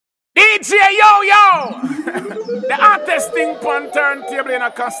DJ Yoyo, the hottest thing on turntable in a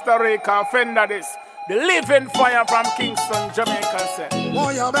Costa Rica. Fender this, the living fire from Kingston, Jamaica. Say,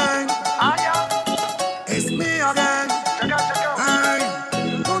 Moya bang, it's me again.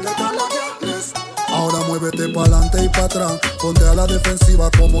 Hey, ¿dónde está la darkness? Ahora muévete pa'lante y pa' atrás. Ponte a la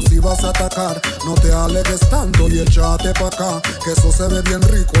defensiva como si vas a atacar. No te alegues tanto y échate pa' acá, que eso se ve bien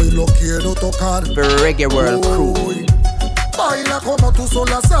rico y lo quiero tocar. The Reggae World Crew. Baila como tú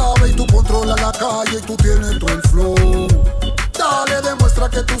sola sabes y tú controlas la calle y tú tienes todo el flow. Dale, demuestra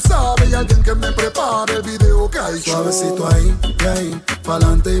que tú sabes y alguien que me prepare el video que hay. Suavecito ahí, y ahí,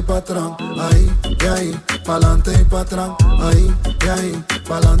 pa'lante y pa' atrás. Ahí, y ahí, pa'lante y pa' atrás. Ahí, y ahí,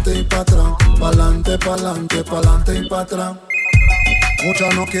 pa'lante y pa' atrás. Pa'lante, pa'lante, pa'lante y pa' atrás.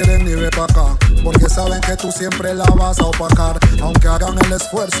 Muchas no quieren ni ver pa' acá, porque saben que tú siempre la vas a opacar. Aunque hagan el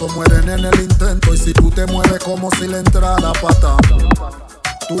esfuerzo, mueren en el intento. Y si tú te mueves como si le entrara pata,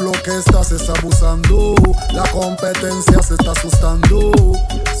 tú lo que estás es abusando. La competencia se está asustando.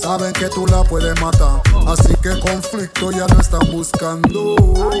 Saben que tú la puedes matar, así que conflicto ya no están buscando.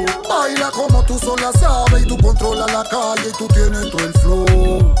 Baila como tú sola sabes y tú controlas la calle y tú tienes todo el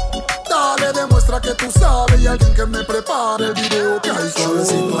flow. Dale, demuestra que tú sabes y alguien que me prepare el video que hay.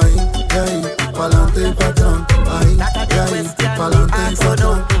 Suavecito ahí, pa'lante y pa' atrás. Ahí, pa'lante y pa'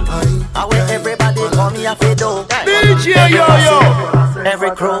 atrás. Ahí, everybody come here for do. DJ Yoyo,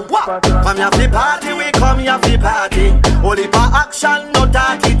 every crew, come here for party, we come here for party. Only for action, no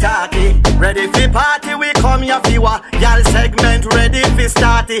talky. Ready for party, we come here for what? Y'all segment ready for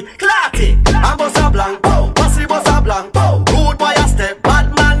starty. Clarty, I'm bossa blanc, bossy bossa blanc. Rude boy a step,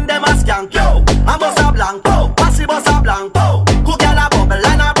 bad man dem a skank. Yo, I'm bossa blanc, bossy bossa blanc. Cook y'all a bubble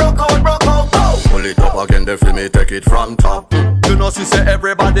and a broke out. Pull it up again, they feel me take it from top. You know, she say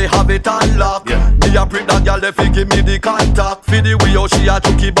everybody have it on lock. Yeah. Me a prick that girl, they fi give me the contact. Fi the way how she a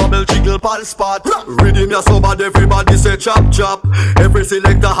chucky bubble jiggle pal spot. Rhythm ya so bad, everybody say chop chop. Every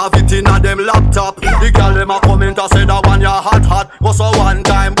selector have it in a them laptop. The girl them a comment and say that one ya hot. Go so one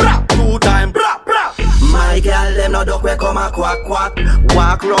time, bra, two time, bra. My girl them no duck we come a quack.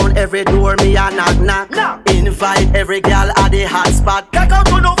 Walk round every door me a knock. Invite every girl at the hot spot. Take out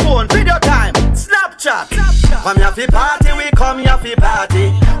to the phone, video time, Snapchat. Come here fi party, we come here fi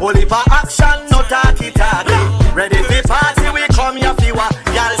party. Only for action, no talky. Ready fi party, we come here fi what?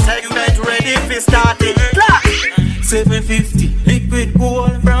 Girl segment ready fi start it. 750 liquid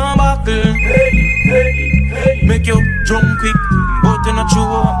gold brown buckle. Hey. Make you drunk quick, but you not chew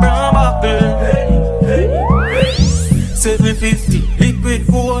brown buckle. 750 liquid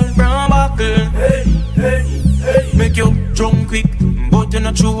gold brown buckle. Hey. Make you drunk quick, but you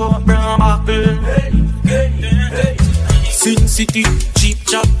not chew brown buckle. Sin City, cheap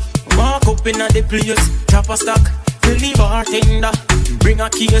chop. Walk up in the place, drop a stack. Tell the bartender, bring a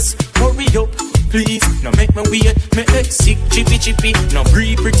case. Hurry up, please. Now make me wait, me ex sick, chippy. Now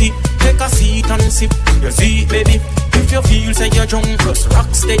breathe pretty, take a seat and sip. You see, baby, if you feel say you're drunk, just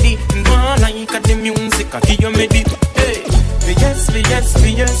rock steady. One like the music, I give you medi. Hey, yes, OP. Yes,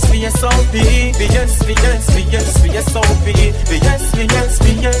 OP.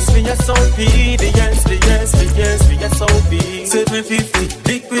 Yes, OP. 750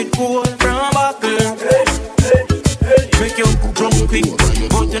 liquid gold brown buckle. Make you drunk quick,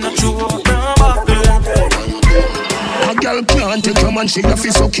 but you're not true brown buckle. A girl can't take your man, she a fi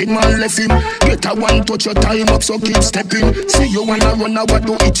suck him and left him. Get a one touch your time up, so keep stepping. See you wanna run a what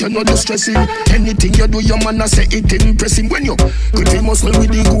do it, you know the stressing. Anything you do, your man a say it impressing. When you good him muscle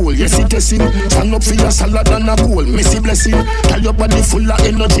with the goal, yes it is him. Stand up for your salad and a goal, messy blessing. Tell your body full of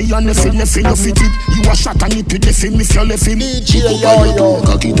energy and nothing you fit it. You a shot and it with the film if you left him. DJ Yoyo,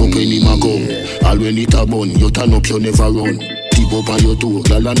 cock it up any ma go. All when it a bun, you turn up you never run. Keep up on your toe,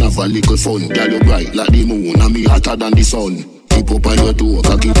 girl and have a little fun. Girl you bright like the moon and me hotter than the sun. Keep up on your toe,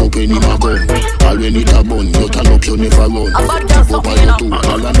 cock it up any ma gun. All when it a bun, you turn up you never run. Keep up on your toe,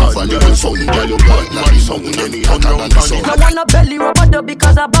 girl and have a little fun. Girl you bright like the sun and me hotter than the sun. No wanna belly rub a dub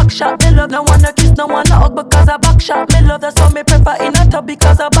because I back shot. Me love no wanna kiss, no wanna hug because I back shot. Me love that's how me prefer in a tub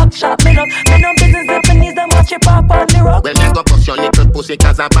because I back shot. Me love me no business if me needs them watch it pop on me rock. When you go bust your little pussy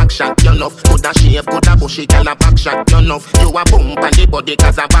cause I back shot. You love coulda shave, coulda bushy, girl a back shot. You love you a bump on the body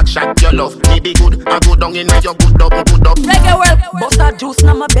cause I back shot. You love me be good, I go down in your good up. Reggae World Bust that juice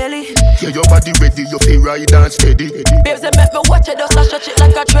in my belly. Yeah, your body ready, you feel right and steady. Babes, they make me watch it, just a stretch it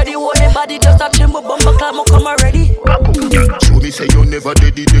like a tready. Hold the body, just a trim, but bumper climb, come already. Show me say you never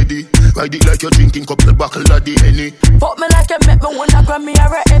daddy. Ride it like you're drinking couple buckle of the Henny. Fuck me like you make me wanna grab me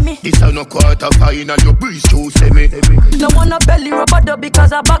or a Emmy. This ain't no quarter final, you breeze too semi. No wanna belly rub a dub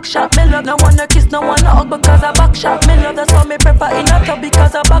because I back shot. Me love no wanna kiss, no wanna hug because I back shot. Me love that's why me prefer in a tub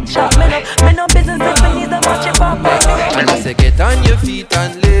because I back shot. Me love, me no business if me need to watch it pop. And I say get on your feet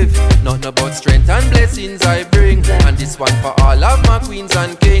and live. Nothing about strength and blessings I bring. And this one for all of my queens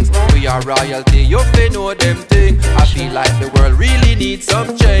and kings. We are royalty, you fi know them thing. I feel like the world really needs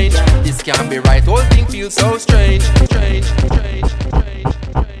some change. This can't be right, whole thing feels so strange. Strange.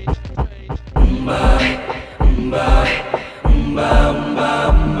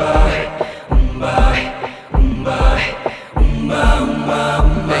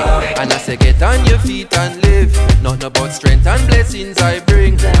 And I say get on your feet and live. Nothing about strength and blessings I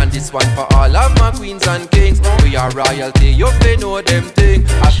bring. And this one for all of my queens and kings. We are royalty, you fi know them thing.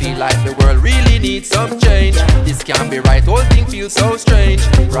 I feel like the world really needs some change. This can't be right, whole thing feels so strange.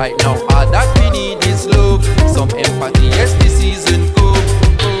 Right now all that we need is love. Some empathy, yes this season go.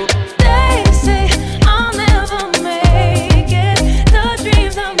 They say I'll never make it. The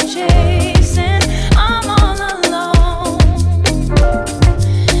dreams I'm chasing, I'm all alone.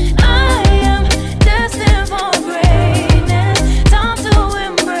 I am destined for greatness. Time to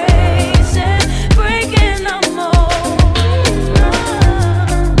embrace it, breaking the mold.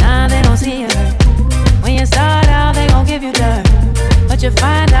 Nah, they don't see it. When you start out, they gon' give you dirt, but you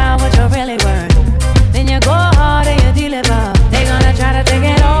find out what you're really worth. Then you go hard and you deliver. They gonna try to take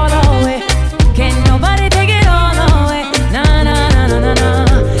it all away. Can nobody take it all away? Nah, nah, nah, nah, nah, nah.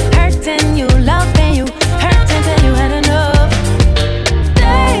 Hurting you, loving you, hurting till you had enough.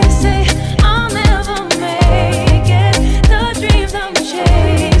 They say I'll never make it. The dreams I'm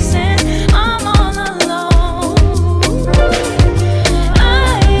chasing, I'm all alone. I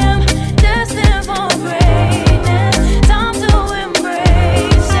am destined for greatness. Time to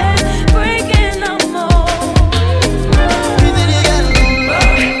embrace it, breaking the mold.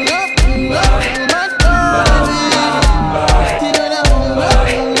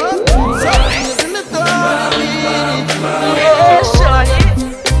 Yeah, surely.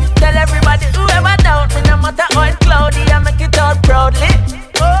 Tell everybody whoever doubt me, no matter how it's cloudy, I make it out proudly.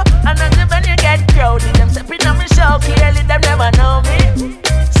 Oh, and until when you get crowded, them stepping on me show clearly, them never know me.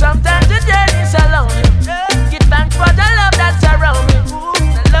 Sometimes the journey's so lonely. Give thanks for the love that's around me.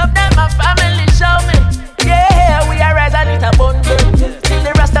 The love that my family show me. Yeah, we are rise and it's abundant. Till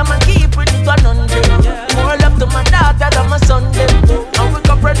the rest of my keep with it 100. More love to my daughter than my son. And we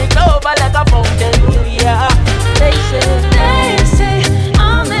can run it over like a fountain. Yeah, they say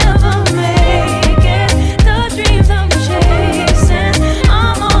I'll never make it. The dreams I'm chasing,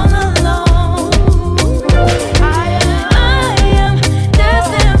 I'm all alone. I am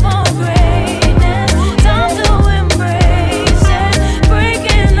destined for greatness. Time to embrace it,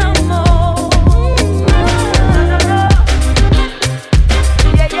 breaking the mold.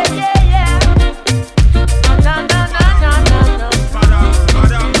 yeah.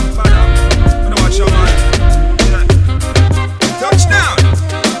 No. Watch your man. Touchdown.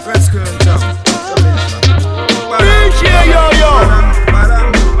 Let's go down. DJ Yoyo.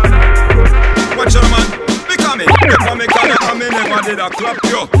 Watch your man. Be coming. Never make a come in. Never did a clap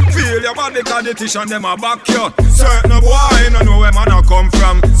you. Feel your body cause the tissue them a back you. Certain boy no know where man a come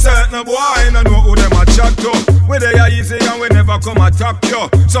from. Certain boy no know who them a chat to. We they are easy and we never come attack you.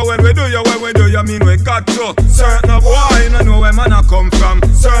 So when we do you mean we got to. Certain boy no know where man a come from.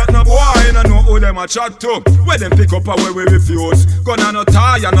 Certain boy no know who them a chat to. Where them pick up and where we refuse. Gonna no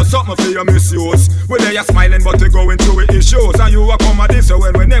tie and no something for your misuse. We they are smiling but we going through with issues. And you a come at this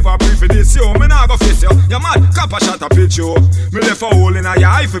when we never pray for this you. Me nah go face you. You mad, cap a shot a pitch you. Me left a hole in your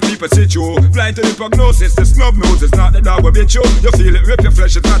eye for people sit you. Blind to the prognosis, the snub nose is not the dog will beat you. You feel it rip your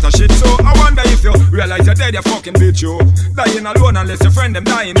flesh, it's not a shit. So I wonder if you realize you're dead, you fucking beat you. Dying alone unless your friend them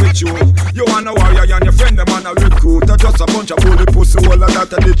dying with you. You wanna warrior and your friend them on a recruit. They're just a bunch of bully pussy all of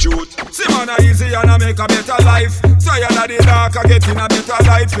that and the truth. See man a easy and I make a better life. Tired of the dark, I get in a better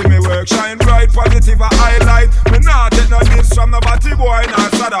light. Feel me work shine bright, positive a highlight. Me not take no tips from nobody boy,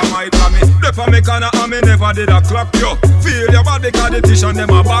 not sodomite for me. Depa me canna and me never did a clock you. Feel your body cause the tissue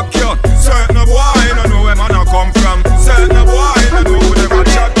them a back you. Certain boy no know where man a come from. Certain boy no know who them a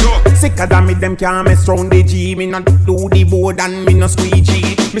chat to. Sicker than me them can't mess round the G. Me not do the board and me no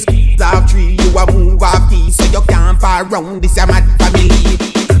squeegee. Me skis off tree, you a move off key. So you can't far round this a mad family.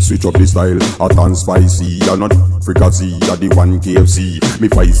 Switch up the style, hot and spicy. You're not fricassee, you're the one KFC. Me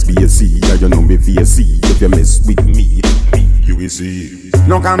vice BSC, yeah you know me VSC. If you mess with me you will see.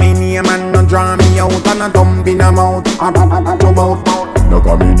 No call me name and no draw me out and a thump in a mouth. No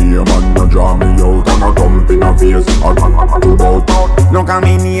call me name and no draw me out and a thump in a face. No call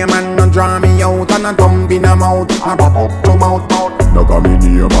me name and no draw me out and a thump in a mouth. No call me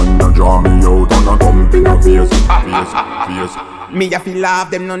name and no draw me out and a thump in a face. Face. Me a feel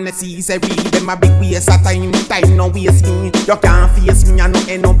love them none necessary. Them a big waste of time, time no waste me. You can't face me and no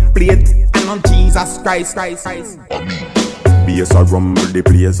end up plate. And on Jesus Christ. Bass a rumble the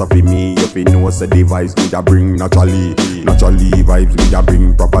place of me. If you know say device me a bring naturally vibes me a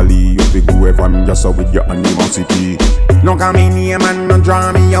bring properly. If you go from just so with your animosity. No call me name and no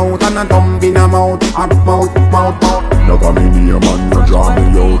draw me out and a thump in a mouth. No call me name and no draw me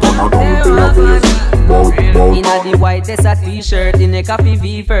out and a thump in a face. Inna the white there's a t-shirt in a coffee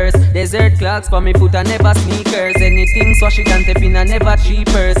V first. Desert clocks for me foot and never sneakers. Anything swash it and tap in and never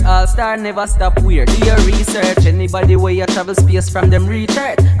cheapers. All star never stop weird. Do your research. Anybody where you travel space from them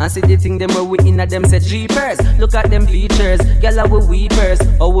research and see the thing them where we inna them say jeepers. Look at them features, gyal we weepers.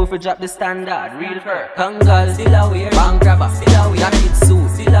 Or if we drop the standard, real fur. Kangal still aware, bank grabber still aware, jacket suit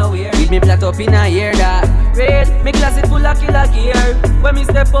still aware. With me flat up in a year that red, me closet full of killer gear. When me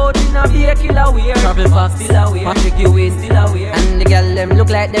step out in a be a killer wear. Travel fast still aware, magic you waist still aware. And the gyal them look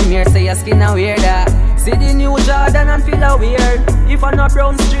like them here, say your skin aware that. See the new Jordan and feel aware. If I not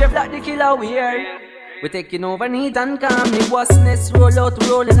brown straight like the killer wear. We taking over neat and calm. Me wasness roll out,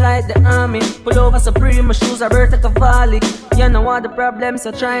 rolling like the army. Pull over Supreme, my shoes are Berta Cavalli. You know what the problem,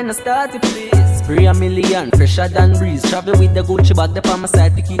 so trying to start it, please. Spray a million, fresher than breeze. Travel with the Gucci bag, the on my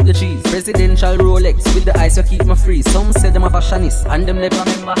side to keep the cheese. Presidential Rolex with the ice, you keep me free. Some say them a fashionist, and them never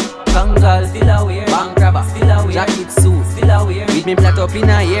remember. Kangal still aware, bank grabber still aware, jacket suit still aware. With me flat up in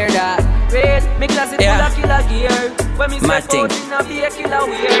a year that red, me closet full of killer gear. When me step out in a be a killer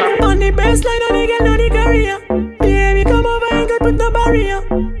wear. On the baseline and the girl know the career. Baby come over and go put no barrier.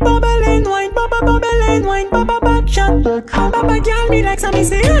 Bubble and wine, bubble and wine, bubble back shot. Bubble girl me like some me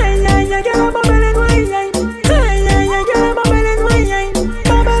say yeah, girl bubble and wine, yeah, girl bubble and wine,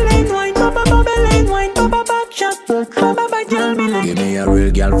 bubble and wine, bubble and wine, bubble back shot. Bubble girl me like. Give me a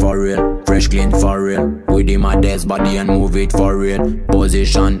real girl for real, fresh clean for real. With him my desk body and move it for real.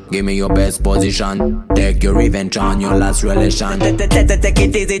 Position, give me your best position. Take your revenge on your last relation. Take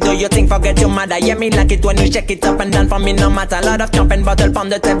it easy, do you think forget your mother? Yeah, me like it when you shake it up and down for me no matter. Lot of jumping bottle from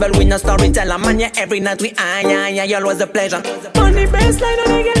the table, we no storyteller. Man, yeah, every night we yeah, always a pleasure. On the baseline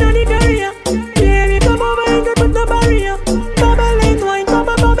and the girl know the career. Baby come over and go put no barrier. Bubble and wine,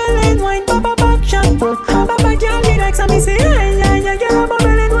 bubble back shot. Bubble girl me like some me say yeah, girl bubble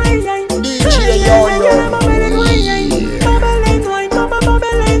and wine, yeah. DJ Yoyo. Bubble and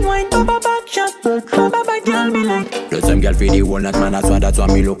wine, bubble back shot. Bubble girl me like. The same girl for the whole night, man, that's what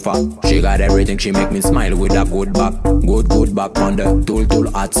me look for. She got everything, she make me smile with a good back. Good back on the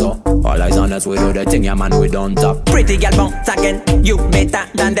tool hot so. All eyes on us, we do the thing, yeah man, we don't talk. Pretty girl bounce again, you better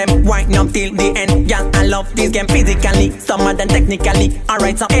than them. Wind up till the end, girl, I love this game physically, summer than technically.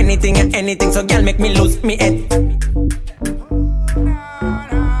 Alright, so anything and anything, so girl make me lose me head.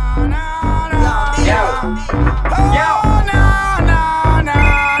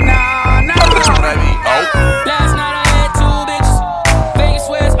 Last night I had two bitches. Vegas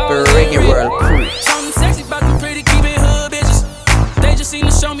West, all Reggae World Crew. Something sexy about the pretty, keep it hood bitches. They just seem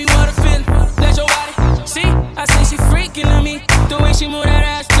to show me what I feel. Let your body see. I say she freaking on me. The way she move that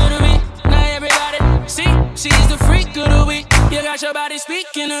ass to the beat. Now everybody see. She's the freak of the week. You got your body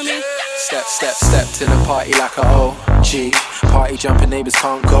speaking to me. Step to the party like a OG. Party jumping, neighbors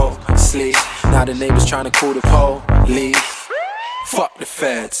can't go sleep. Now the neighbors trying to call the police. Fuck the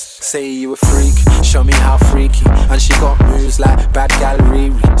feds. Say you a freak, show me how freaky. And she got moves like bad gal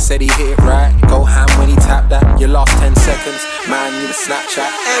Riri. Said he hit it right, go ham when he tapped that. You lost 10 seconds, man, you the Snapchat.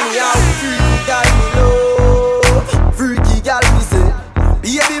 Anyhow, freaky gal me love. Freaky gal me say,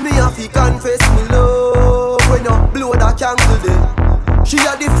 baby me have to confess me love. When you blow that candle there. She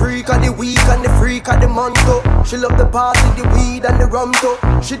a the freak of the week and the freak of the month too. She love the party, the weed and the rum too.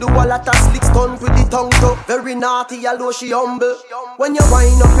 She do a lot of slick stunts with the tongue too. Very naughty, although she humble. When you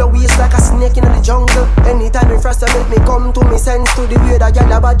wind up your waist like a snake in the jungle. Anytime you first make me come to me sense to the way that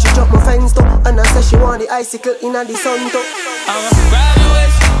girl about she jump my fence too. And I say she want the icicle in the sun too. I'ma grab your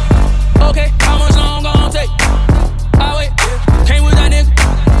waist. Okay, how much long gon' take? I wait, came with that nigga.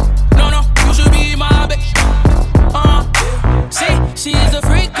 No, you should be my bitch. See, she is the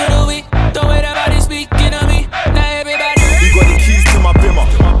freak of the week. The way that body speaking to me. Now everybody. You got the keys to my bimmer.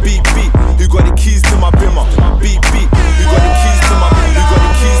 Beep beep. You got the keys to my bimmer. Beep beep. You got the keys to my. You got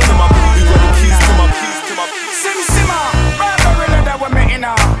the keys to my. You got the keys to my. Keys to my. Simmer, rather really that women in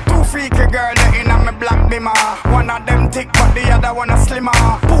a. Two freaky girl that in a me black dimmer. One of them thick but the other one a slimmer.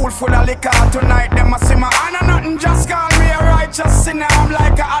 Pool full of liquor tonight them a simmer. I know nothing, just call me a righteous sinner. I'm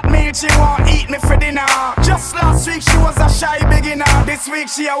like a hot meal, she won't eat me for dinner. Just last week she was a shy beginner. This week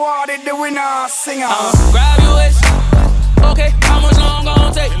she awarded the winner singer. Grab your waist. Okay, how much long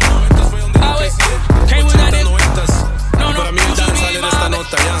gon' take? Came with that no, para mí el danzal en esta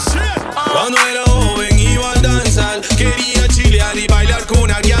nota ya. Cuando era joven iba al danzal, quería chilear y bailar con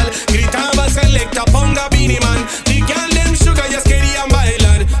Arial. Gritaba selecta, ponga Beanie Man. The girl them sugar, ellas querían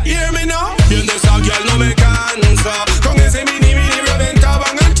bailar. Hear me now? Bien de esa girl no me cansa. Con ese mini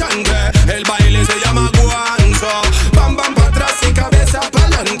reventaban el chante. El baile se llama guanzo. Bam bam pa' atrás y cabeza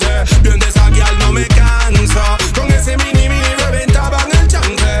pa'lante. Bien de esa girl no me cansa. Con ese mini reventaban el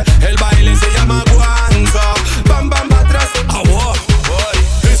chante. El baile se llama guanzo. Bam bam pa' atrás.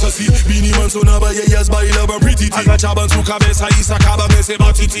 Es así, Beanie Man sonaba y ellas bailaban pretty. Agachaban su cabeza y sacaban ese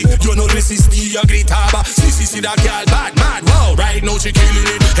batiti. Yo no resistía, gritaba. Sí, that girl bad, mad, wow. Right now she killing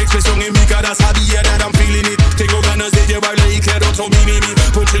it. Expresión en mi cara, sabía that I'm feeling it. Tengo ganas de llevarle y quiero otro mini-me.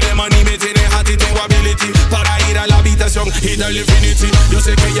 Ponchile mani me tiene hati, tengo ability para ir a la habitación y darle infinity. Yo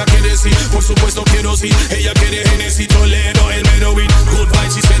sé que ella quiere sí, por supuesto quiero sí. Ella quiere Hennessy, Toledo, el Medowin. Good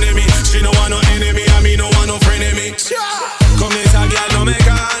vibes, she's enemy. She no want no enemy, a mí no want no frenemy. Con esa girl no me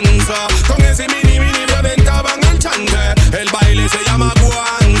cansa. Con ese mini reventaban el chante. El baile se llama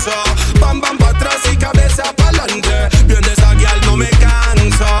guanzo. Bam bam pa' atrás y cabeza pa'lante. Bien de esa girl no me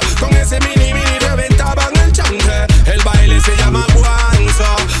cansa. Con ese mini reventaban el chante. El baile se llama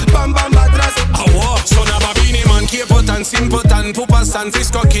guanzo. Bam bam pa' atrás. Sonaba Beanie Man, K-pop tan simple tan Pupa San,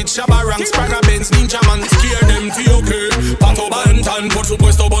 Frisco Kid, Shabba Ranks, Praga Benz, Ninja Man. Scare them to your curb. Pato Bantan, por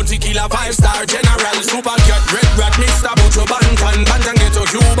supuesto Bon Tequila, 5-star General, Super Cat, Red Rat, Mr. Bucho Bantan, Bantan Ghetto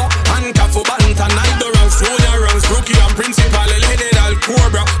Cuba, Handcuff Bantan, Aldoranks, Roya Ranks, Rookie and Principal, El General,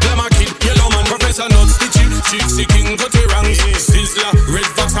 Cobra, Glamour Kid, Yellow Man, Professor Nuts, Stitchy, Chixie King, Cutty Ranks, Sizzler, Red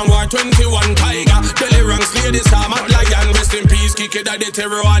Fox and War 21, Tiger, Belly Ranks, Ladies Mad Lion, Rest in Peace, Kiki Daddy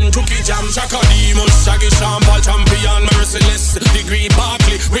Terror and Chucky Jam, Shaka Demus, Shaggy Shampal, Champion, Merciless, Degree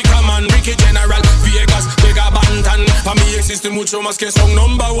Barkley, Wickerman, Ricky General, Vegas, Vega Bantan, pa' mí existe mucho más que son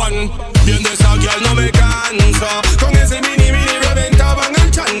number one. Bien de esa girl no me cansa. Con ese mini reventaban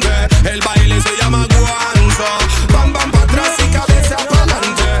el chante. El baile se llama guanzo. Bam bam pa' atrás y cabeza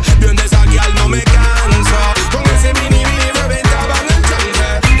pa'lante. Bien de esa girl no me cansa. Con ese mini reventaban el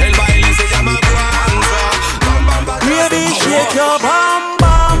chante. El baile se llama guanzo. Bam bam pa' atrás. Baby, shake your bam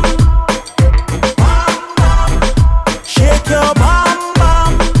bam. Shake your bam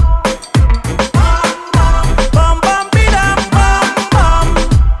bam. Bam bam bidam bam bam.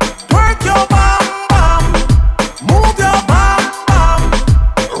 Twerk your bam bam. Move your bam bam.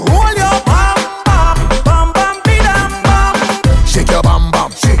 Roll your bam bam. Bam bam bidam bam. Shake your bam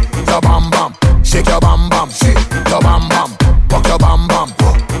bam, shake your bam bam, shake your bam bam, shake your bam bam, rock your bam bam,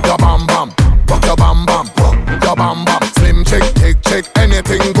 your bam bam, rock your bam bam, your bam bam. Slim check,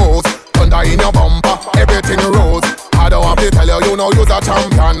 anything goes. Thunder in your bumper, everything rolls. I don't have to tell you, you know you're a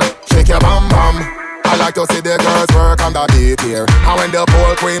champion. Shake your bam bam. I like to see the girls work on the beat here. And when the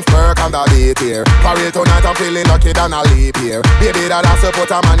pole queens work on the beat here. For real tonight I'm feeling lucky than a leap here. Baby that has to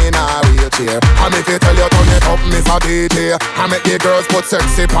put a man in a wheelchair. And if you tell you turn it up, Miss a DJ, I make the girls put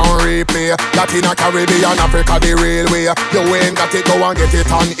sexy on replay. Latina, Caribbean, Africa the real way. You ain't got it, go and get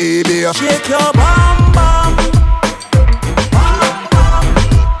it on eBay. Shake your bam bam.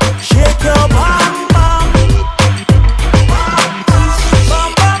 Shake your bam bam.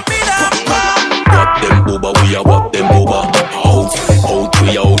 Them booba, we a wap them booba. Out,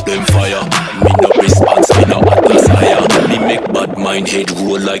 we out them fire. Me no response, me no atlas higher. Me make bad mind head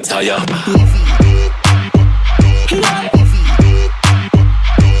roll like tire.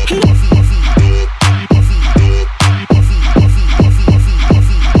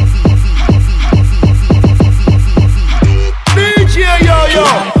 DJ Yoyo.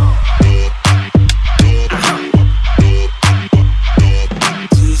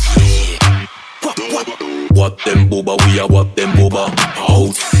 Wap them booba, we a wap them booba.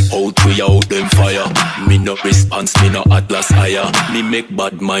 Out, we out them fire. Me no response, me no atlas higher. Me make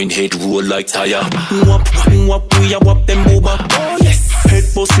bad mind head roll like tire. Wap, we a wap them booba. Oh yes. Head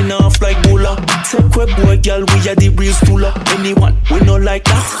busting off like bula. Take we boy, girl, we a the real stooler. Anyone, we no like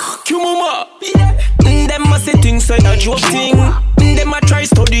that. Mama, yeah. Them must say things like a joke thing. Them a try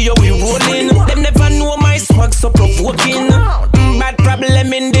study how we rolling. Them never know my swag so provoking. Bad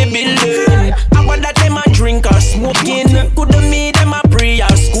problem in the building. About that them a drink or smoking. Coulda me them a pray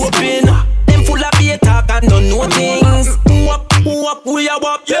or scoping. Them full of beer talk and don't know things. Wap, we a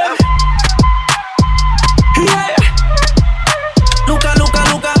wap, yeah. Yeah. Looka.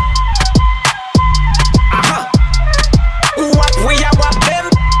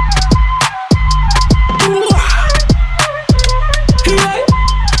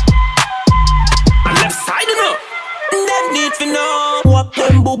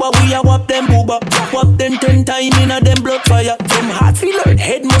 them booba, we a wap them booba. Wap them 10 times in a them blood fire. Them heart feel learn,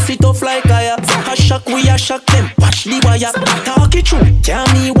 head must sit tough like fire. A shock, we a shock them, watch the wire. Talk it true,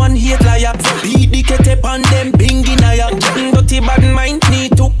 can't me one hate liar. Beat the ketep on them, bing in aya. Dirty bad mind,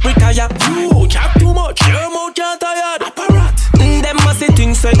 need to retire. You chat too much, your mouth can't tired. Apparat, them must say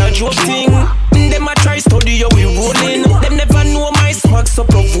things say a joke thing. Them a try study how we rolling. Them never know my swag so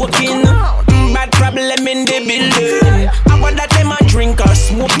provoking. Bad problem in the building. About that them a drink or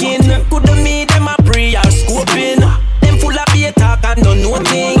smoking. Coulda me them a pray or scoping. Them full of beer talk and don't know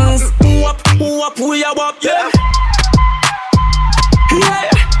things. Who up, we a wap, yeah.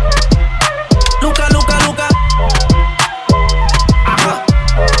 Yeah. Looka.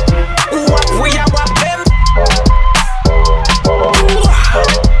 Who up, we a wap them.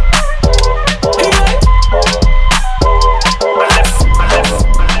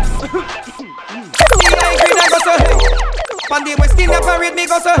 On the West Indian parade, me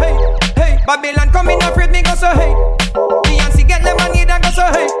go so hey, hey. Babylon coming afraid, me go so hey. Beyonce get the money, that go so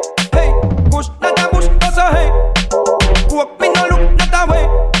hey, hey. Push, not a bush, go so hey. Coke, me no look, not a way.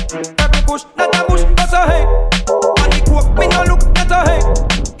 Every push, not a bush, go so hey. On the coke, me no look, not a hey.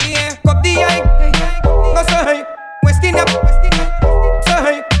 Yeah, cup the eye, go so hey. West Indian, so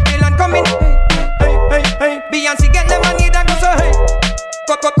hey. Babylon coming, hey, hey, hey. Beyonce get the money, that go so hey.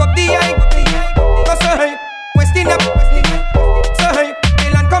 Cup the eye, go so hey. West Indian.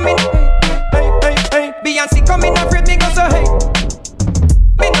 Coming, hey, Beyonce coming, afraid me go so hey.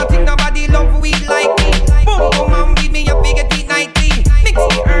 Me not think nobody love weed like me. Boom, boom, man, beat me up, we get it nightly. Mix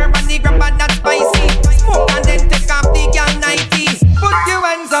the herb and the grab and that spicy. Smoke and then take off the girl 90s. Put your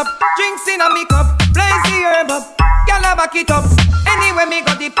hands up, drinks in a me cup. Blaze the herb up, girl a back it up. Anyway, me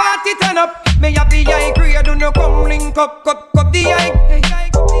got the party turn up. Me have the high grade, do no come link up. Cup the high,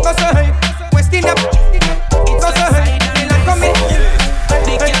 go so hey. West Indian, go so hey. Me like coming.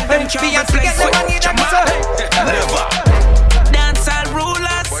 Beyonce get the money, never. Dancehall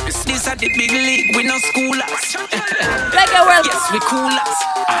rulers, this are the big league, we no schoolers. Like a world. Yes, we coolers.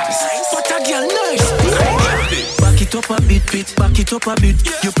 What a girl nice. Back it up a bit, back it up a bit.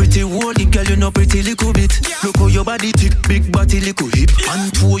 You pretty holy girl, you know pretty little bit. Look how your body tick, big body little hip.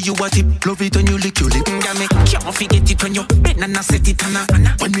 And two you a tip, love it when you lick your lip. Girl, me can't forget it when you bend and I set it, Anna.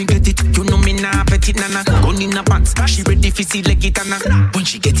 When we get it, you know me nah petty, Nana. Gun in a pants, she ready for see leg it, Anna. When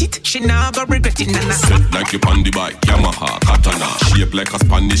she get it, she nah go regret it, Nana. Set like you on the bike, Yamaha, Katana. Shape like a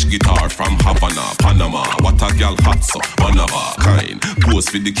Spanish guitar from Havana, Panama. What a girl hot so, one of a kind. Pose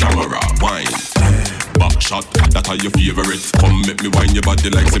for the camera, wine. Back shot, that are your favorite. Come make me wine your body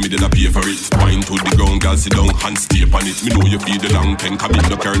like say me did a pay for it. Wine to the ground, girl, sit down, hands step on it. Me know you feel the long ten, cabin,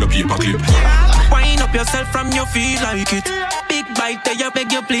 no carry no paper clip. Wine up yourself from your feel like it. Big bite there, you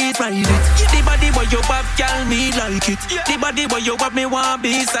beg you please ride it. The body where you have, girl, me like it. The body where you have, me want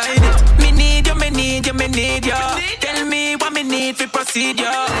beside it. Me need you, me need you, me need you. Tell me what me need to proceed you.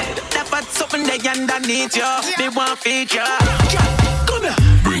 That but something there underneath you. Me want feature. Come here.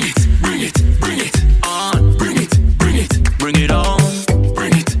 Bring it, bring it, bring it. On. Bring it, bring it, bring it on.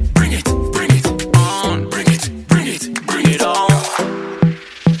 Bring it, bring it, bring it. On. Bring it, bring it, bring it on.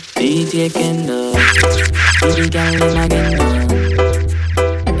 DJ Kendo, DJ girl in agenda.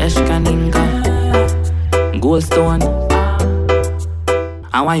 Eshkaninka, Gold Stone.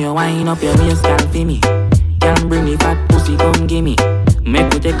 I want you wind up your waist, girl, for me. Can bring me fat pussy, come gimme.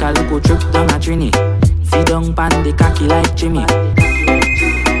 Make we take a little trip down a Trini. Sit down pan the cocky like Jimmy.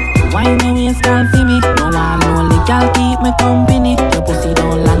 Wind your waist, girl, for me. No one only girl keep me company. Your pussy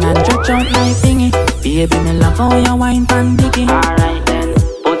down long and stretch out like thingy. Baby, me love how you wine pan dicky. Alright then,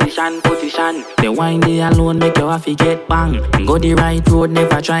 position. The wine they alone make you have to get bang. Go the right road,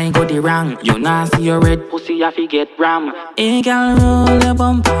 never try and go the wrong. You nah see your red pussy, have to get ram. Hey girl, roll your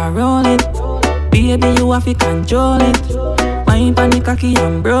bumper, roll it. Baby, you have to control it. Wine pan the cocky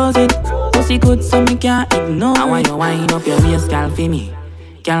and browse it. Pussy good so me can't ignore. I want you wind up your waist, girl, for me.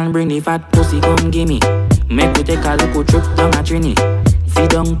 Can bring the fat pussy, come gimme. Make we take a little trip down a Trini. Sit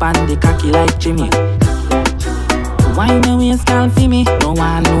down pan the cocky like Jimmy. Wine your waist, girl, for me. No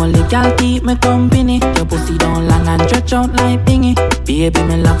one only girl keep me company. Your pussy down long and stretch out like thingy. Baby,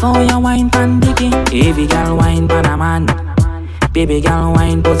 me love how you wine pan dicky. Every girl wine pan a man. Baby girl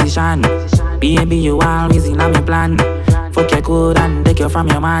wine position. Baby you always in a me plan. Fuck you good and take you from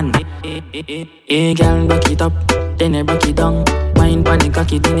your man. Hey girl, break it up, then you break it down. Wine pan the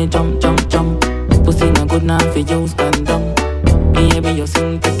cocky, then you jump. Pussy no good now for you, stand down. Baby you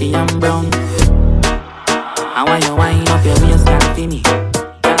sing pretty and brown. I want you wind up your waist, girl, for me.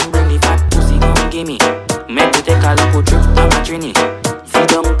 Can bring the fat pussy, come gimme. Make we take a little trip down a Trini. Sit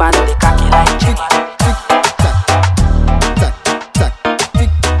down pan the cocky like Jimmy.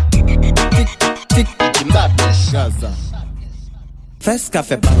 Fes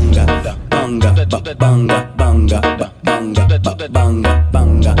café banga, banga, banga, banga, banga, banga, banga,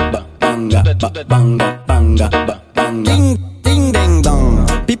 banga, banga, banga, banga. Ding, ding, ding, dong.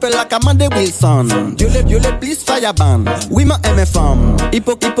 People like Amanda Wilson. Dieu les plus fire band. Oui, ma MFM.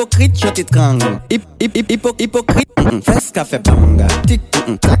 Hypocrite, je t'étrangle. Hypocrite. Fes café banga. Tic,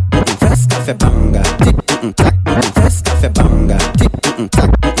 tac. Fes café banga. Tic, tac. Fes café banga. Tic,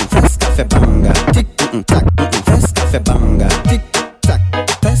 tac. Fes café banga. Tic, tac. Fes café banga. Tic, tac.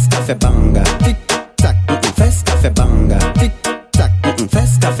 Fes café banga. Tic, tac. Fes café banga. Tic, tac.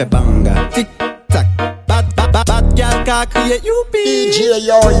 Fes café banga. Tic, tac. Bad gal ka kriye youpi. DJ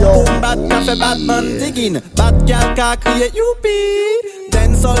Yoyo. Bad café bad man digging. Bad gal ka kriye youpi.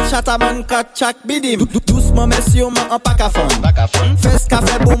 Dancehall chataman kat chak bidim. Doucement messieurs man en pack à fond. Fes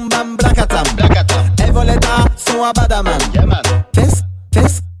café boom bam blakatam. Evoleta son a badaman.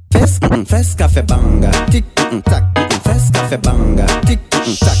 Fes café banga. Tic tac. Fes café banga. Tic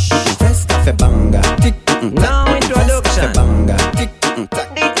tac. Fes café banga. Tic tac. Now introduction. Fes café banga. Tic tac.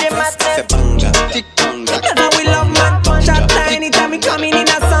 Fes café banga. Tic That's how we love man. Shot time anytime we coming in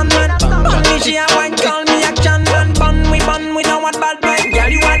a sun man. Bun me she a wine call me action man. Bun we don't want bad boy. Girl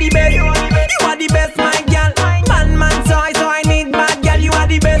you are the best. You are the best my girl. Man so I need bad girl. You are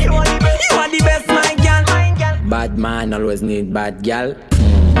the best. You are the best my girl. Bad man always need bad girl.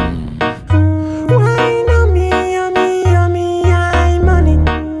 Wine on me, I'm on it.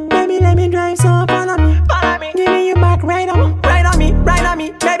 Baby, let me drive so follow me. Give me your back, right on me.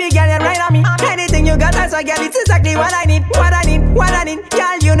 Baby girl, you're right on me. Anything you got, that's why, girl, it's exactly what I need.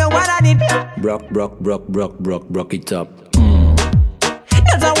 Girl, you know what I need. Broke it up.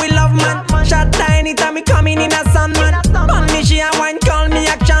 That's how we love man. Shot time anytime we coming in a sun man. Bun me she a wine call me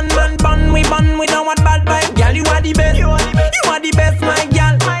action man. Bun we don't want bad boy. Girl you are the best. You are the best my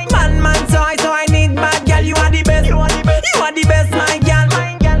girl. Man so I need bad girl. You are the best. You are the best my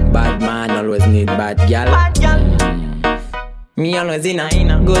girl. Bad man always need bad girl. Me always in a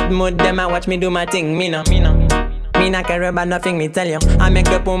good mood. Them a watch me do my thing. Me not care about nothing, me tell you. I make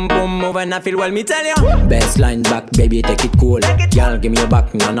the pum pum move and I feel well, me tell you. Best line back, baby, take it cool. Girl, give me your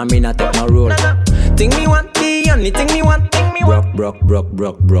back, no, me not take no rule. Thing me want, the only thing me want.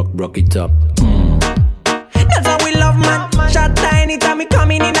 Broke it up. That's how we love man. Shot time anytime we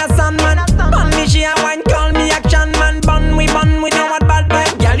coming in a sun man. Bun me she a wine, call me action man. Bun we don't want bad boy.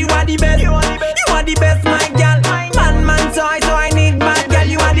 Girl, you are the best. You are the best, my girl. Man, so I need bad girl.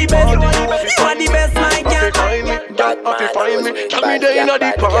 You are the best. You are the best, my girl. Have to find me. Tell me they inna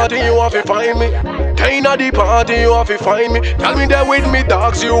the party, you have to find me. They inna the party, you have to find me. Tell me they with me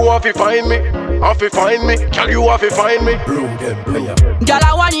dogs, you have to find me. Have to find me, tell you have to find me. Girl,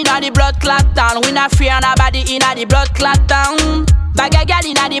 I want inna the blood clot town. We not fear nobody inna the blood clot town. Bag a girl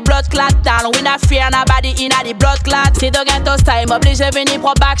inna the blood clot town. We not fear nobody inna the blood clot. Si tu gen tos time, oblige veni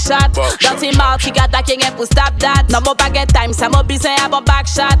pro back shot. Dirty mouth, qui attaque gen pour stop that. Non bon pas get time, ça m'oblige à bon back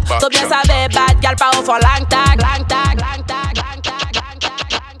shot. So bien savez bad, girl pas au for long tag.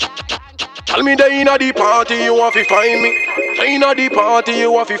 Tell me they inna the party, you have to find me. They inna the party,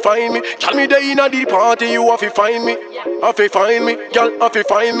 you have to find me. Tell me they inna the party, you have to find me. Have to find me, girl, have to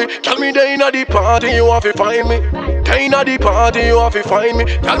find me. Tell me they inna the party, you have to find me. They inna the party, you have to find me.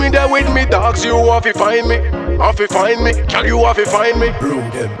 Tell me they with me dogs, you have to find me. Have to find me, girl, you have to find me.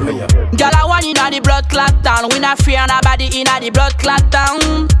 Girl, I want inna the blood clot town. We not fear nobody inna the blood clot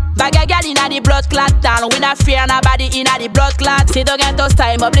town. Bag a girl inna the blood clot town. We not fear nobody inna the blood clot. Si tu gen tos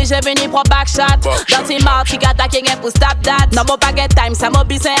time, oblige veni pro back shot. Dirty mouth, qui attaque gen pour stop that. Non bon pas get time, ça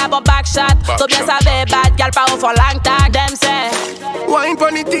m'oblige à bon back shot. So bien savez bad, girl pas au for long tag. Them say wine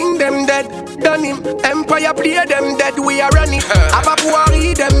funny thing, them dead. Done him, Empire play them dead. We are running,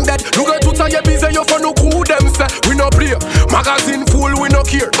 Abapuari them dead. Look at tout ça y'a busy, yo for no crew them say. We no play, magazine full, we no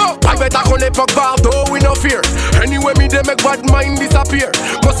care. I better qu'on l'époque Bardo, we no fear. Anyway me they make bad mind disappear.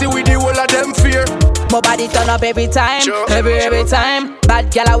 Must see with the whole of them fear. my body turn up every time, every time.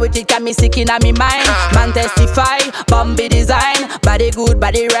 Bad girl with it got me sick in me mind. Man testify, Bambi design. Body good,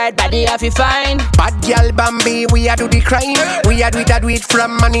 body right, body happy fine. Bad girl Bambi, we a do the crime. We a do it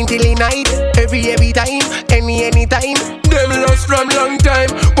from morning till the night. Every time, anytime. Them lost from long time.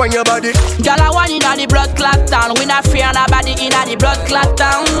 When your body, girl I want inna the blood clot town. We not fear nobody inna the blood clot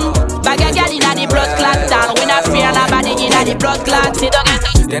town. Bag a girl inna the blood clot town. We not fear nobody inna the blood clot.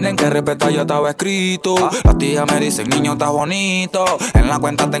 Tienen que respetar, ya estaba escrito. Las tías me dicen, niño, estás bonito. En la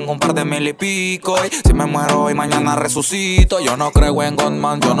cuenta tengo un par de mil y pico. Y si me muero hoy, mañana resucito. Yo no creo en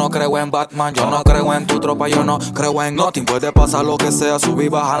Godman, yo no creo en Batman. Yo no creo en tu tropa, yo no creo en nothing. Puede pasar lo que sea, subir,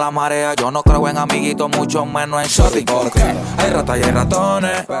 baja la marea. Yo no creo en amiguitos, mucho menos en shopping. Porque hay ratas y hay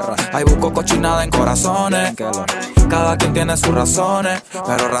ratones. Hay busco cochinada en corazones. Cada quien tiene sus razones,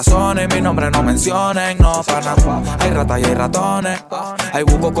 pero razones mi nombre no mencionen, no pana. Hay ratas y hay ratones, hay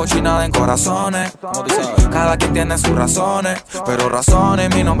buco cochinada en corazones. Cada quien tiene sus razones, pero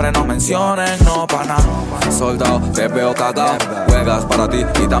razones mi nombre no mencionen, no pana. Soldado, te veo cagao, juegas para ti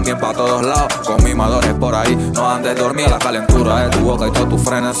y también para todos lados. Con mimadores por ahí, no andes dormir. La calentura de tu boca y todos tus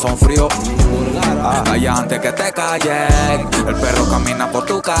frenes son fríos. Allá antes que te calles, el perro camina por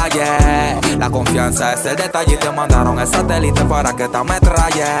tu calle. La confianza es el detalle y te mandaron el satélite para que te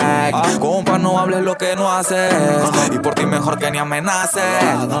ametralles. Compa, no hables lo que no haces, y por ti mejor que ni amenaces.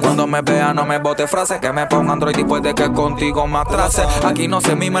 Cuando me veas no me bote frases, que me ponga Android y puede que contigo me atrase. Aquí no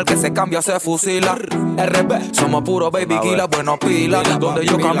se mima, el que se cambia se fusila. RB, somos puro baby killer, bueno pila. Donde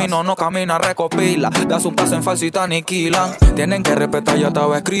yo camino no camina, recopila. Das un paso en falso y te aniquilan. Tienen que respetar, ya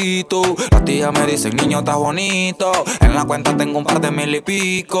estaba escrito. Las tías me dicen, niño, estás bonito. En la cuenta tengo un par de mil y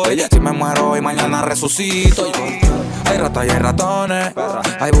pico. Si me muero hoy, mañana resucito. Hay ratas y hay ratones,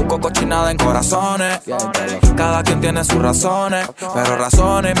 hay busco cochinada en corazones. Cada quien tiene sus razones, pero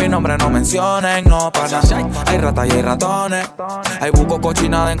razones mi nombre no mencionen, no pana. Hay ratas y hay ratones, hay busco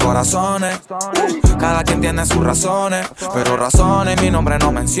cochinada en corazones. Cada quien tiene sus razones, pero razones mi nombre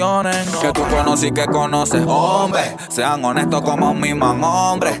no mencionen, no. Que tú conoces y que conoces, hombre, sean honestos como mi man,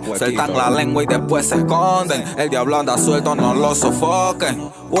 hombre. Sueltan la lengua y después se esconden. El diablo anda suelto, no lo sofoquen.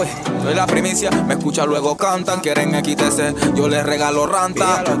 Uy, soy la primicia, me escuchan luego cantan. Quieren XTC, yo les regalo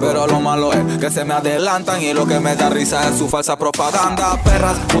ranta. Pero lo malo es que se me adelantan y lo que me da risa es su falsa propaganda.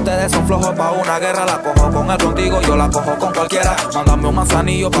 Perras, ustedes son flojos pa' una guerra. La cojo con él contigo, yo la cojo con cualquiera. Mándame un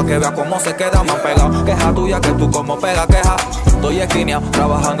manzanillo pa' que vea cómo se queda. Me han pegado queja tuya que tú como pega queja. Estoy esquineado,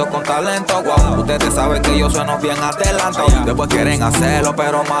 trabajando con talento, wow. Ustedes saben que yo sueno bien adelantado. Después quieren hacerlo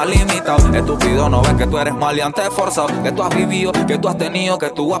pero mal limitado. Estúpido, no ven que tú eres maleante forzado. Que tú has vivido, que tú has tenido, que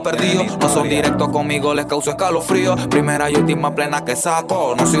tú has perdido. No son directos conmigo, les causo escalofrío. Primera y última plena que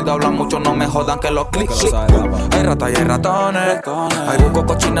saco. No soy de hablar mucho, no me jodan que los clics. Hay ratas y hay ratones, hay busco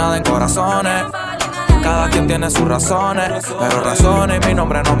cochinada en corazones. Cada quien tiene sus razones, pero razones mi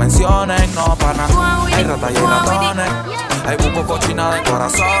nombre no mencionen, no pana. Hay ratas y hay ratones, hay busco cochinada en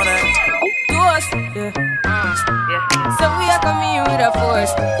corazones. So we are coming with a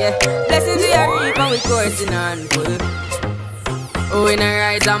force, yeah. Blessings we are reaping, we coursing on full. Oh, in a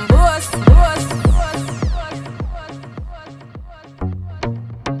rise and boast, boast.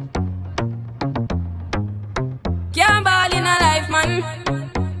 Can't ball in a life, man.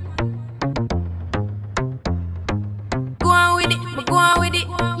 Go on with it, go on with it.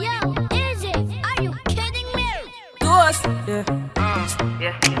 Yo, is it? Are you kidding me? Toast,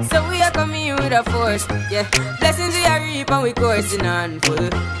 yeah. So we are coming with a force, yeah. Blessings we are reaping, we coursing on full.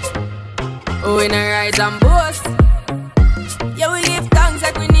 Oh, in a rise and boast. Yeah, we give thanks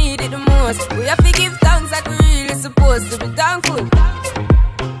like we need it the most. We have to give thanks like we really supposed to be thankful.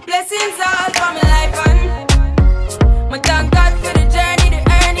 Blessings all for my life and my thank God for the journey. The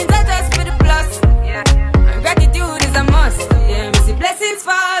earnings are just for the plus. Yeah, and gratitude is a must. Yeah, we see blessings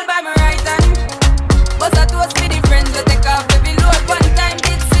fall by my right hand. But I toast for the friends that take off every load. One time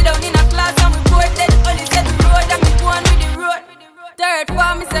did sit down in a class and we bored dead. Only said the road and me go on with the road. Third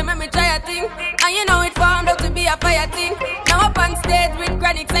form, me say me try a thing. And you know it formed out to be a fire thing. Now up on stage with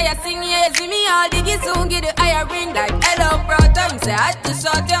chronic say I sing. Yeah, see me all diggy soon get the higher ring. Like hello brother, me say I had to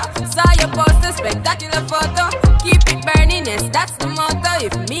shot ya. Saw your poster, spectacular photo. Keep it burning, yes, that's the motto.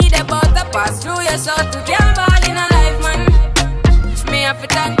 If me the butter pass through your shot to can't ball in a life, man. Me have to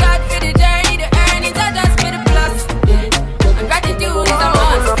thank God for the journey. The earnings are just for the plus. Yeah, and gratitude is a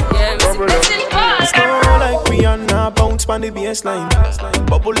must. Yeah, me see blessing fall. It's not like we are now bounce on the baseline.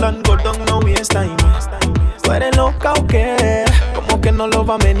 Bubble and go down, no waste time. Tú eres loca o qué, como que no lo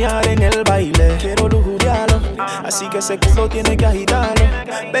va a menear en el baile. Quiero lujuriarlo, así que ese culo tiene que agitarlo.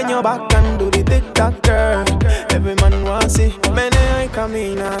 Ven yo back and do the tic-tac girl. Every man wants it, menea y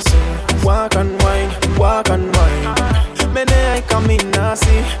camina así. Walk and wine, walk and wine. Menea y camina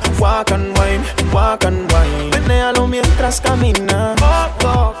así. Walk and wine, walk and wine. Menealo mientras camina. Oh,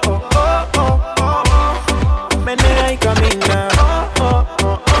 oh, oh, oh, oh, oh, oh. Menea y camina. Oh, oh,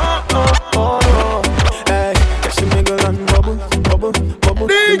 oh, oh, oh, oh, oh. Hey, she mingle and bubble, bubble, bubble.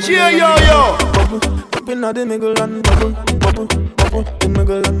 DJ Yoyo. Bubble, bubble, inna the mingle and bubble, bubble, bubble. dime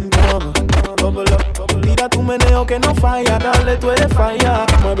que la mueva. Bubble up, tira tu meneo que no falla, dale, tú eres falla.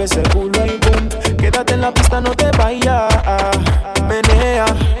 Mueve ese culo y boom, quédate en la pista, no te vayas. Menea,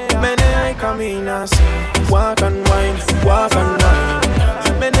 menea y camina así. Walk and wine, walk and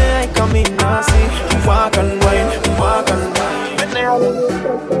wine. Menea y camina así. Walk and wine, walk and wine. Menea.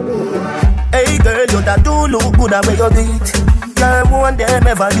 Hey girl, you that do look good at where you do it. Girl, one them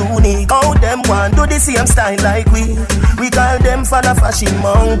ever unique. How them want do the same style like we. We call them for the fashion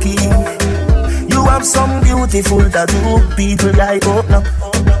monkey. You have some beautiful tattoo, people like up now.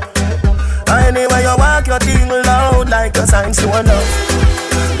 Anyway you walk your thing loud like a sign to love.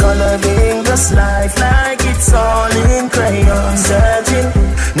 Coloring this life like it's all in crayon. Searching,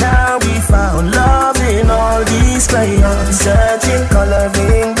 now we found love in all these crayons. Searching,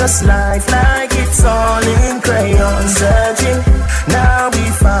 coloring this life like it's all in crayon. Searching, now we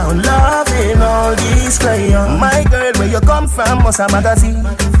found love in all these crayons. My girl, where you come from, must a magazine.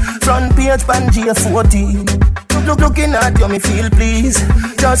 Front page, Pangea 14. Looking at you, me feel please.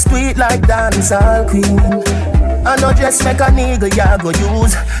 Just tweet like dancehall queen. I know just make a nigga ya go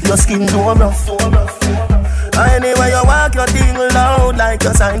use. Your skin too rough. Anyway you walk your thing loud like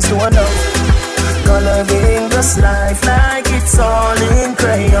a sign to love. Coloring this life like it's all in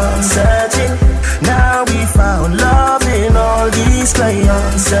crayon. Searching, now we found love in all these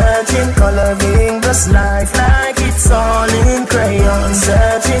crayons. Searching, coloring this life like it's all in crayon.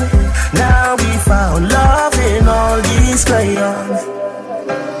 Searching, now we found love in all these crayons.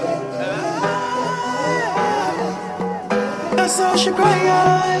 That's how she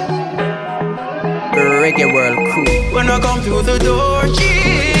cry. The Reggae World crew. When I come through the door,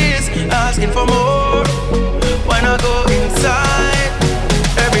 she's asking for more. When I go inside,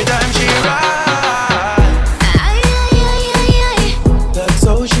 every time she rides, that's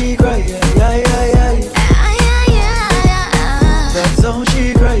how she cry. Yeah, yeah, yeah, yeah. That's how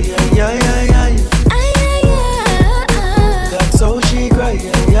she cry. Yeah, yeah, yeah, yeah. That's how she cry.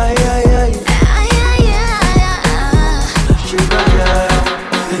 Yeah, yeah, yeah, yeah.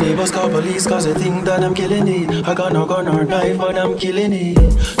 Neighbors call police cause they think that I'm killing it. I got no gun or knife but I'm killing it.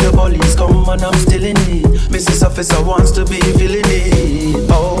 The police come and I'm still in it. Mrs. Officer wants to be feeling it.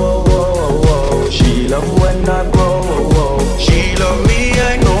 Oh, oh, oh, oh, oh. She love when I grow. Oh, oh. She love me,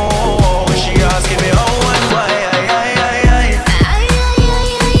 I know. She asking me how and why.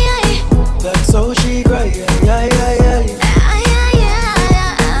 That's how she cry. Yeah, yeah, yeah.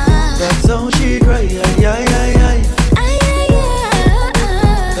 That's how she cry. Yeah, yeah, yeah.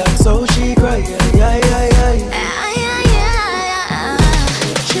 So she cry, yeah, yeah, yeah, yeah.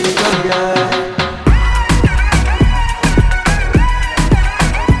 She cry, yeah.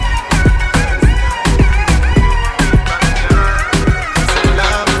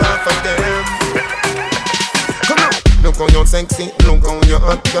 Come on, look how you sexy, look how you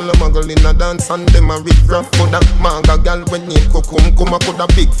hot. Girl, a muggle in a dance and them a rip rough. Coulda manga girl when name Kukum Kuma. Coulda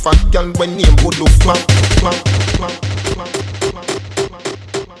big fat girl when name Budu Fmak.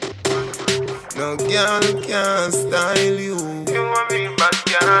 No girl can style you. You want me bad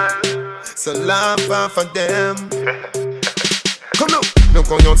girl, so laugh off of them. Come now, look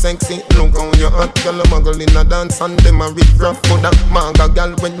how you sexy, look how you hot. Girl a muggle in a dance and them a rip rough. Coulda manga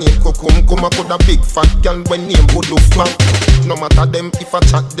girl when name Kukum Kuma. Coulda big fat girl when name Budu Fmak. No matter them if I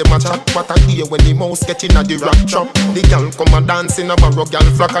chat, them a chat. What I hear when the mouse get in a the rap trap. The girl come a dance in a barrow girl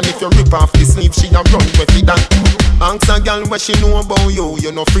flock. And if you rip off the sleeve, she a run with it that. Ask a girl what she know about you.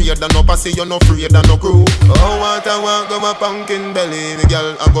 You no afraid of no pussy, you no afraid of no crew. Oh, what I want go a pumpkin belly. The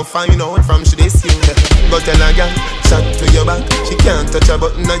girl I go find out from she this you. Go tell a girl, chat to your back. She can't touch a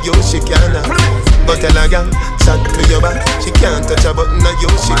button of you, she can't. Go tell a girl, chat to your back. She can't touch a button of you,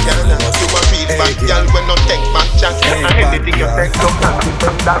 she can't. You a real bad girl when no take back chat. Anything you take, don't have to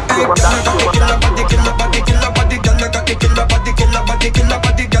from that. You want that, you want that. Kill a body, kill a body, girl, you got to kill a body, kill a body, kill a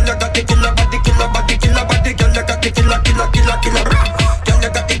body, girl, you got to kill a body, kill a body, kill a body, girl, you got to kill a killer. Girl,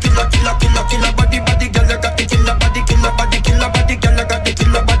 you got to kill a body, girl, you got to kill a body, kill a body, kill a body, girl, you got to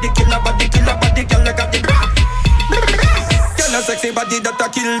kill a body, kill a body, kill a body, girl, you got to. Girl, a sexy body that a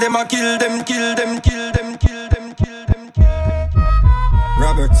kill them, a kill them, kill them, kill them, kill them, kill them, kill them.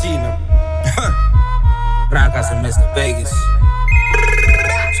 Robertino, Racas en Mr. Vegas.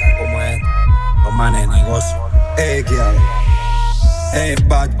 ¿Sabes cómo es? Los manes de negocio. Hey, girl. Hey,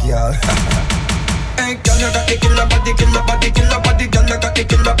 bad girl. Hey, girl, you got to kill a body, kill a body, kill a body, girl, you got to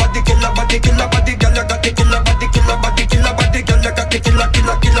kill a body, kill a body, kill a body, girl, you got to kill a body, kill a body, kill a body, girl, you got to kill a girl,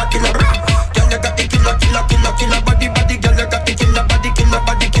 you got to kill a body, body, girl, you got to kill a body, kill a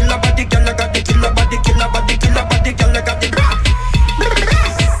body, kill a body, girl, you got to kill a body, kill a body, kill a body, girl, you got to.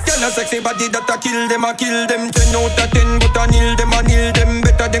 Girl, a sexy body that a kill them. 10 out of 10, but I kneel them.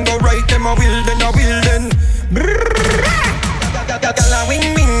 Better than go right them, I will then. Girl, I win,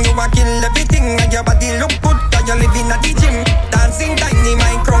 you a kill everything. And your body look good, cause you live in a the gym. Dancing tiny,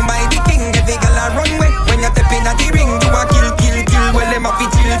 my crown by the king. Every girl a run with, when you step in a the ring. You a kill. Well, them a fi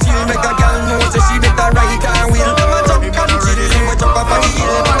chill. Make a girl know, so she better ride her wheel. Them a jump and chill, them a jump off a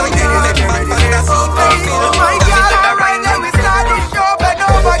hill. But I get it, make man fantasy fulfill. My girl, alright, now we start this show. Bend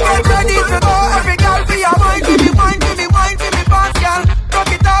over, get ready to go. Every girl be a wine, give me wine, fast girl.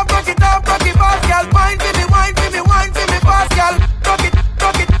 Rock it up, fast girl. Wine, give me fast girl.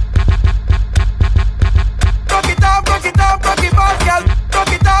 Rock it up, fast girl. Rock it up, fast girl.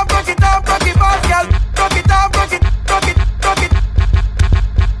 Rock it up, fast girl.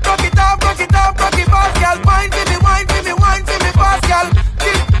 Wine for me, fast girl.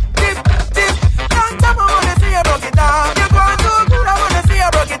 Dip. Long time I wanna see you rock it up. You going too good, I wanna see you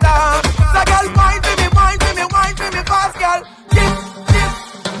rock it up. So girl, wine for me, fast girl. Dip.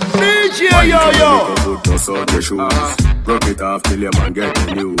 DJ Yoyo. Just out your shoes. Rock it off till your man get the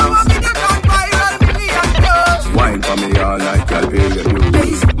news. Wine for me all night, girl, pay your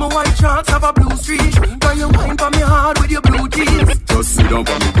dues. My white shorts have a blue streak. Can you wine for me hard with your blue jeans? Just sit down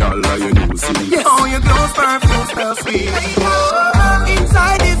for me, girl, like you know, see. Yes. Oh, your clothes perfume smell sweet.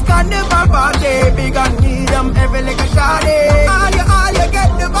 Inside this carnival party, big and medium, every like a shawty. All you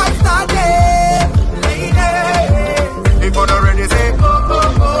get the vibe started. Ladies, if you're not ready, say go.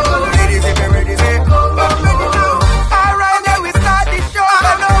 Ladies, if you're ready, say go. Ready now. Alright, then we start this show.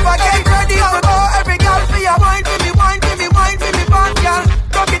 And over, get ready to go. Every girl for your wine for me, fast girl.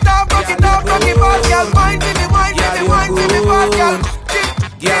 Rock it up, fast girl. Wine for me, fast girl.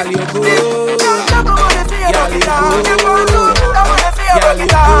 Girl, you good. I wanna see you rock it up. You want to? I wanna see you rock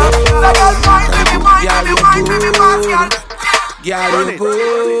it up. So girl, wine for me, fast girl. Girl, you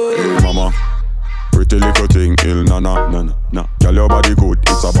good. Hey, mama, pretty little thing, ill nana. Girl, your body good,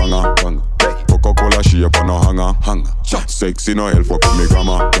 it's a banger. Coca-Cola shape on a hanger. Sexy no help fuck me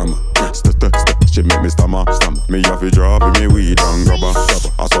grandma. Step, she make me stammer. Me have to drop me weed and grabber.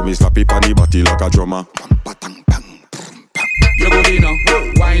 I saw me slap it on the body like a drummer. You good enough,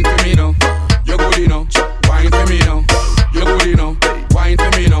 wine for me now. You good enough, wine for me now. You good enough, wine for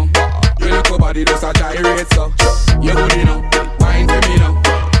me now. You look your body just a gyrate so. You good enough, wine for me now.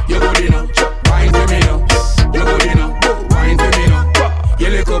 You good enough, wine for me now. You good enough, wine for me now. You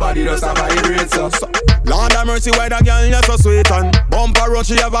look your body just a vibrate so. Lord have mercy, why that girl you so sweet and bumper run,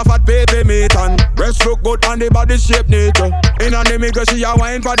 she have a fat baby meat and breast look good and the body shape neat. In on the middle, she a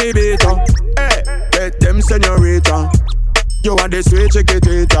wine for the beta. Hey, let them senorita. You want the sweet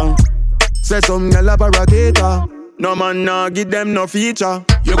chiquitita. Say some girl a parakeeta. No man nah give them no feature.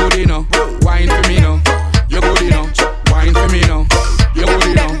 You good enough, wine for me now. You good enough, wine for me now. You good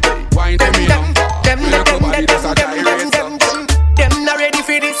enough, wine for me now. Them not ready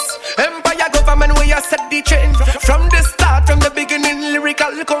for this. Empire government where you set the trend. From the start, from the beginning,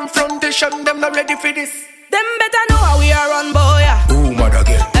 lyrical confrontation. Them not ready for this. Them better know how we are run, boy. Ooh, mother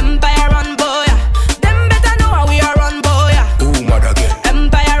girl. Empire run, boy. Them better know how we are run, boy. Ooh, mother girl.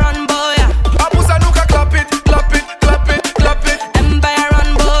 Empire run, boy. Abusa nuka clap it. Empire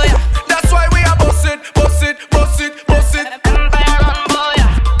run, boy. That's why we are boss it. Empire run, boy.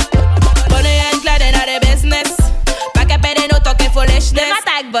 Bonnie and Clyde in the business. Pas que pede no toque foolishness. Them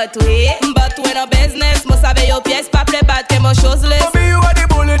attack but we no business. Must have your pièce pas play bad que mon chose list. Mommy, you are the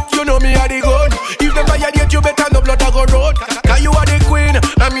bullet, you know me are the gun. If them violate you better no blood a go road. Cause you are the queen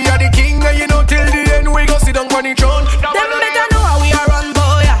and me are the king. And you know till the end we go sit down on the throne. Them better know how we are run,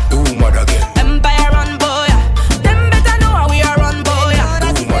 boy. Ooh, mother girl. Empire run, boy. Them better know how we are run, boy.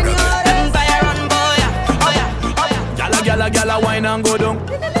 Ooh, mother girl. Empire run, boy. Gala wine and go down.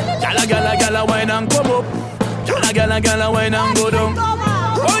 Gala wine and come up. Gala wine and go down.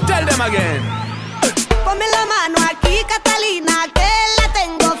 Go tell them again. Ponme la mano aquí, Catalina, que la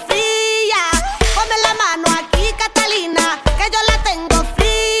tengo fría. Ponme la mano aquí, Catalina, que yo la tengo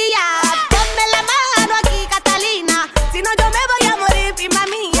fría. Ponme la mano aquí, Catalina, si no yo me voy a morir, prima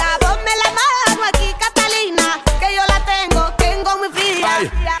mía. Ponme la mano aquí, Catalina, que yo la tengo muy fría.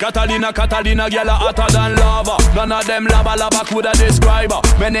 Aye. Catalina, girl a hotter than lava. None of them lava coulda describe her.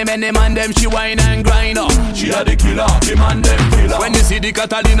 Many man them she whine and grind her. She a the killer, the man them killer. When you see the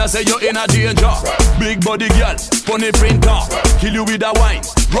Catalina, say you in a danger. Big body girl, funny printer. Kill you with a wine,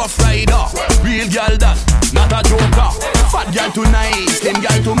 rough rider. Real girl that, not a joker. Fat girl tonight, slim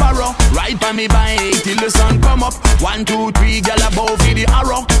girl tomorrow. Ride by me bike till the sun come up. 1, 2, 3, girl above for the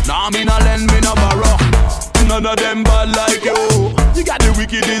arrow. Nah me no lend, me no borrow. None of them bad like you. You got the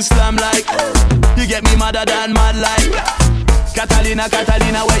wicked Islam like. You get me madder than mad like. Catalina,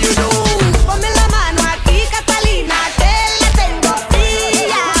 Catalina, where you do? Ponme la mano aquí, Catalina, que la tengo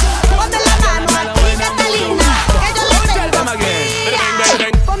fría. Ponme la mano aquí, Catalina, que yo la tengo fría.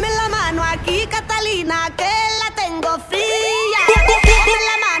 Ponme la mano aquí, Catalina, que la tengo fría. Ponme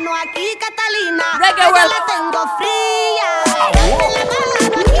la mano aquí, Catalina, que yo la tengo fría. Ponme la mano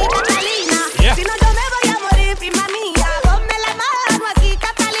aquí, Catalina, si no yo me voy a morir, prima mía. Ponme la mano aquí,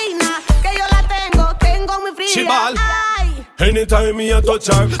 Catalina, que yo la tengo muy fría. Anytime me a touch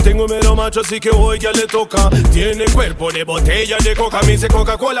her, tengo menos macho así que hoy ya le toca. Tiene cuerpo de botella de coca, me dice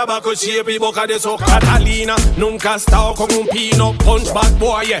Coca-Cola bajo shape y boca de soca. Catalina nunca ha estado con un pino, punch bad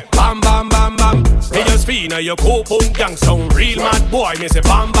boy, yeah, bam bam bam bam. Ella es fina y yo ocupo un gangsta, un real mad boy, me dice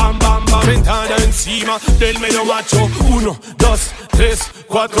bam bam bam bam. Sentada encima del medio macho, 1, 2, 3,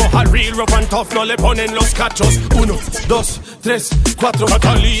 4. Al real rough and tough no le ponen los cachos. 1, 2, 3, 4.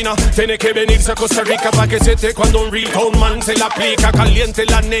 Catalina tiene que venirse a Costa Rica pa' que se te cuando un real town man se la aplica. Caliente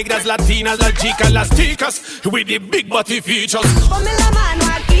las negras, latinas, las chicas, las chicas with the big body features. Ponme la mano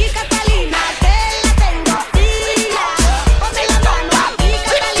aquí, Catalina, que la tengo fría. Ponme la mano aquí,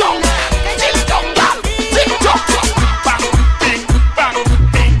 Catalina, que yo la tengo fría. Bang, bing, bang,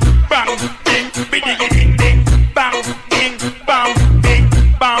 bing, bang, bing, bidigi ding ding, bang, bing, bang, bing,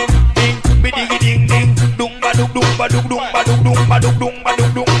 bang, bing, bidigi ding ding, dung ba dung dung ba dung dung ba dung dung ba dung dung ba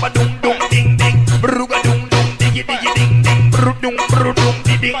dung dung ba dung dung ding ding, bruga dung dung digi digi ding ding, brudung brudung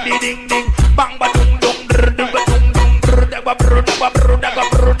di ding di ding ding, bang ba dung dung brudung ba dung dung brudag ba brudag ba brudag ba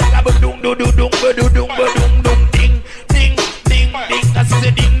brudag ba dung du du dung ba du dung ba dung dung ding ding ding ding, that's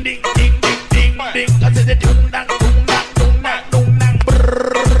the ding ding ding ding ding ding, that's the dung dang dung dang dung dang dung dang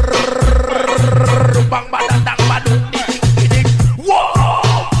brrrr bang ba dang dang ba dung ding ding ding.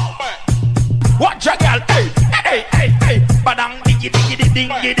 Whoa! Watch a girl, hey hey hey hey, ba dang digi digi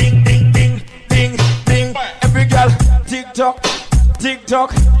ding ding ding ding ding ding. Every girl tick tock, tick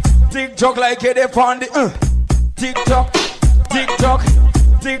tock, tick tock like it upon the tick tock, tick tock,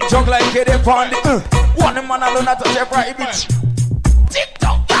 tick tock like it upon the one man alone at the private. Tick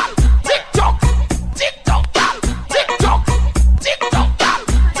tock, tick tock, tick tock, tick tock, tick tock,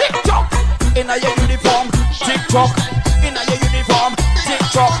 tick tock. In a your uniform, tick tock. In a your uniform, tick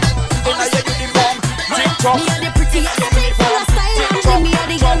tock. In a your uniform, tick tock. Me are the prettiest thing full of style and bling. Me are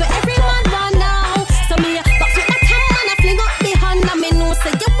the girl where every man want now. So me a box with my tongue and I fling up the hand. And me know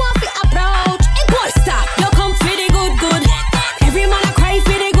say you want to approach. Hey boy stop, you come for the good good. Every man a cry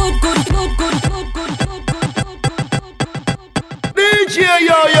for the good good good good good good good good. DJ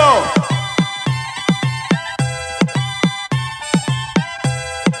Yoyo.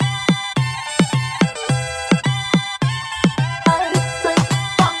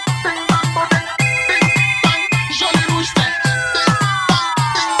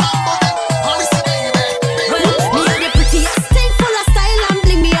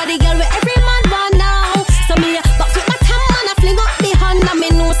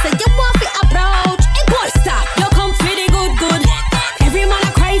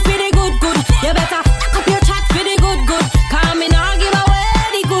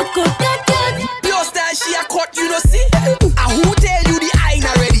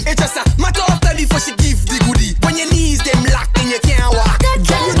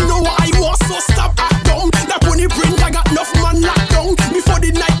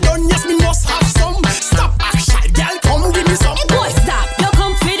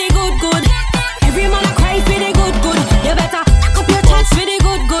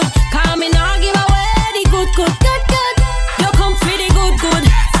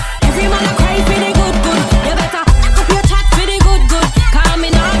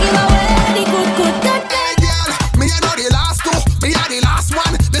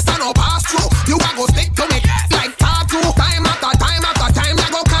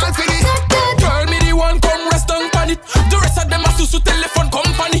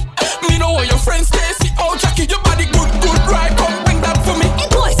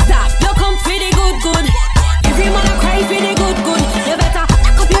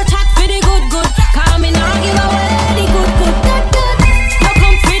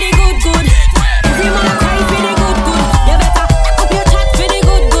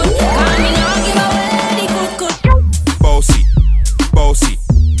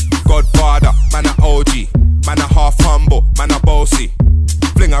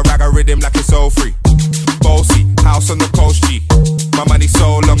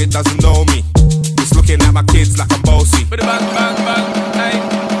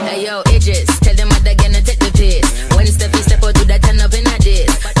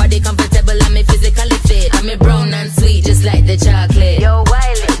 like the chocolate. Yo,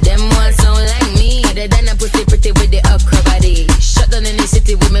 Wiley. Them ones sound like me. Other than a pussy pretty with the upper body.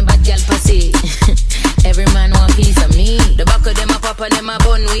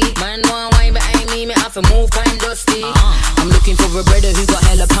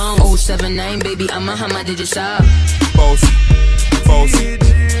 my DJ shop. Bossy,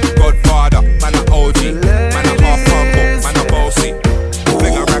 Godfather, man a OG, man a half humble, man a bossy.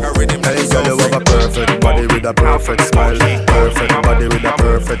 Fling a rag a rhythm that is so you have a perfect body with a perfect smile. Perfect body with a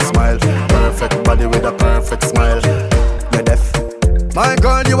perfect smile. Perfect body with a perfect smile. You're deaf. My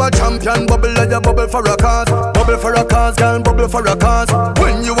girl, you a champion. Bubble like you bubble for a cause. Bubble for a cause, girl, bubble for a cause.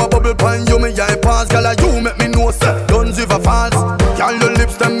 When you a bubble pine, you me eye pass. Girl, you make me know say guns with a false. Girl, your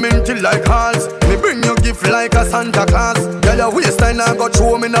lips them minty like hearts. Me bring you gift like a Santa Claus. Girl, your waistline I got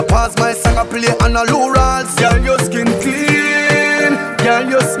throw me in a pass. My song I play on a low rolls. Girl, your skin clean. Girl,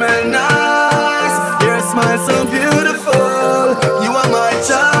 you smell nice. Your smile so beautiful. You are my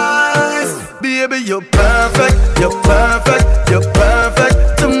choice. Baby, you're perfect. You're perfect. You're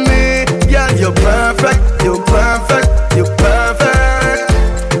perfect to me. Yeah, you're perfect. You're perfect. You're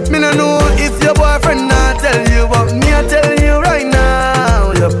perfect. Me no know if your boyfriend not tell you, but me I tell you right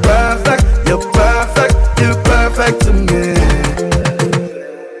now. You're perfect. You're perfect. You're perfect to me.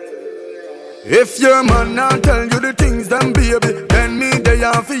 If your man not tell you the things, then baby, then me they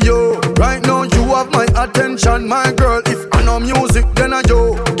are for you. Right now you have my attention, my girl. If I know music, then I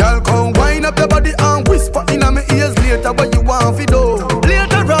do. Girl, come wind up your body and whisper in my ears later what you want to do.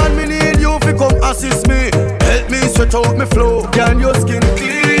 Later on, me need you to come assist me. Help me stretch out my flow. Girl, your skin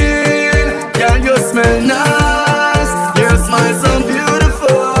clean. Girl, you smell nice. Your smile so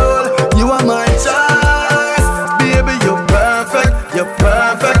beautiful. You are my choice. Baby, you're perfect. You're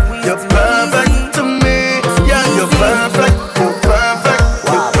perfect. You're perfect to me. Yeah, you're perfect. You're perfect.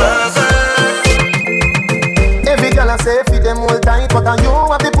 You're perfect. Every girl I say feed them all tight, but you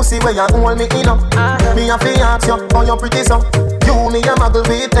have the pussy where you hold me in up. Me a fi ask you how you pretty so. You me a muggle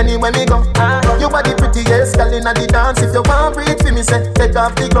with anywhere me go. You are the prettiest girl inna the dance. If you want breathe for me, say take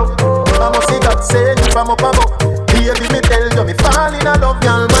off the glove. I must see God say you from up above. Baby, me tell you me fall in love.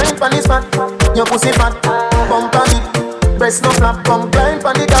 Girl, mind pon this fat, your pussy fat, bump on it, breast no flap, come climb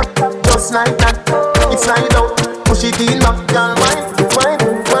pon the top, just like that. It's slide out, push it in up, girl, wine, wine,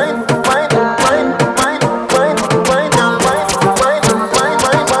 wine, wine, wine, wine, wine, wine, girl, wine, wine, wine,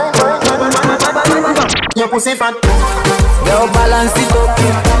 wine, wine, wine, your pussy fat. Yo, balance it up.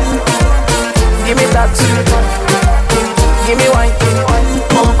 Give me that. Give me wine.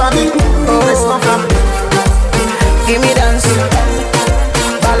 Bump on me, breast no flap. Give me dance.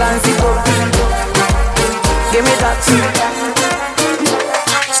 Balance it up. Give me that.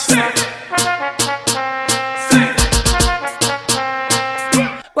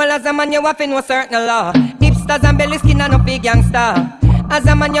 Well, as a man, you have to know certain law. Hipsters and belly skin and no big gangster. As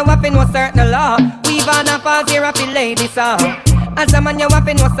a man, you have to know certain law. We've on a pause here of the ladies, As a man, you have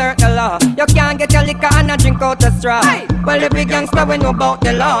to know certain law. You can't get your liquor and a drink out the straw. Hey. Well, every gangster we know about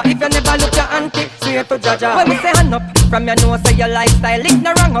the law. If you never look your auntie, swear to Jaja. When we say hand up, from your nose say your lifestyle is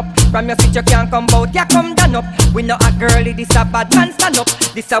no wrong up. From your switch you can't come out, you come down up. We know a girlie, this a bad man stand up.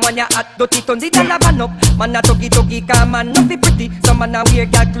 This a one you hot, dirty tons, it a van up. Man a tuggy tuggy, come man no be pretty. Some man a wear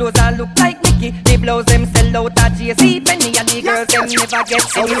girl clothes and look like Mickey. The blouse them sell out at JC Penny and the girls them never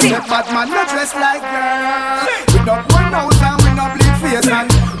get anything. Bad man no dress like girls. We don't run out and we don't bleed face and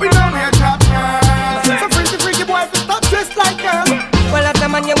we don't wear trap girls. So freaky boy, stop dress like girls. Well, as a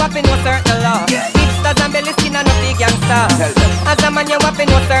man you have to know certain law. Hipsters and belly skin and no big gangster. As a man you have to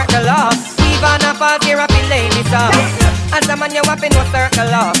know certain law. We've on a pause here of the ladies, As a man you have to know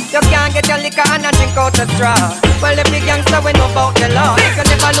certain law. You can't get your liquor and a drink out the straw. Well, every gangster we know about the law. If you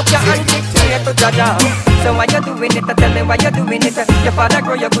never look your auntie, swear to Jaja. So why you doing it? Tell me why you doing it. Your father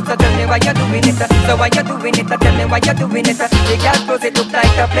grow your good, so tell me why you doing it. So why you doing it? Tell me why you doing it. The girl clothes it look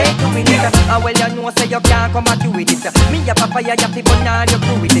like a play doing it. And well you know say you can't come back with it. Me a papa you have to burn all your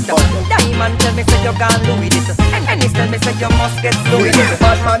crew with it. Diamond tell me say you can't do with it. And Ennis tell me say you must get slow with it.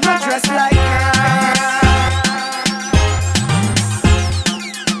 Bad man no dress like girls.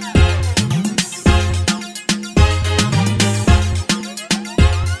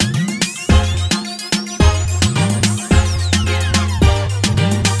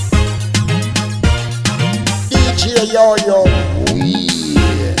 DJ Yoyo.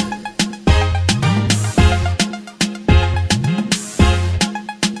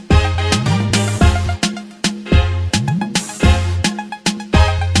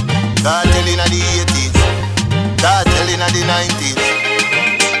 Cartel inna the 80s, cartel inna the 90s.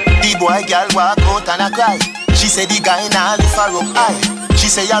 The boy girl walk out and a cry. She say the guy nah lift her up high. She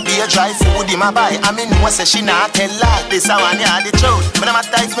say ya be a dry food in my buy. I mean what say she nah tell lie. This a one ya the truth. Me no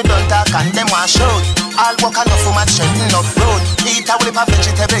matter if me don't talk and them want shout. All work enough for my strengthen up road. Eat a lip of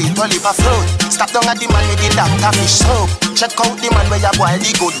vegetable, eat a lip of fruit. Stop down at the man with the doctor fish soap. Check out the man where ya boil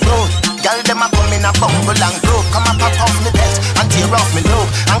the good road. Girl, them a come in a bungle and globe. Come a pop off me belt and tear off me lobe.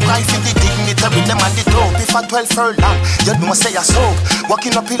 And cry for the dignitary, them and the dope. If a 12 furlong, you know say a soap.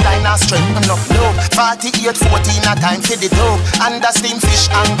 Walking up the line and straighten up low. 48, 14 a time for the dope. And the steam fish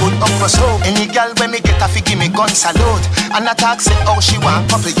and good okra soap. Any girl when me get a fi give me gun salute. And a talk say how she want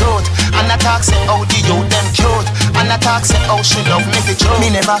couple youth. And a talk say how the youth them cute. And a talk say how she love me for true. Me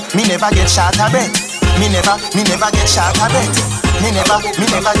never get shot a bet. Me never get shot a bet. Me never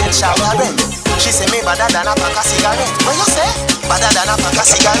get shot a bet. She say me better than a pack of cigarette. What you say? Better than a pack of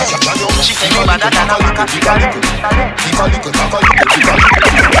cigarette. She say me better than a pack of cigarette. Keep a little, keep a little, keep a little.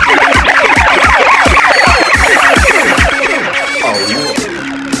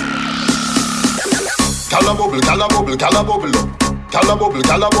 Cala bubble, cala bubble, cala bubble up. Cala bubble,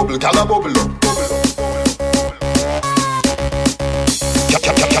 cala bubble, cala bubble up.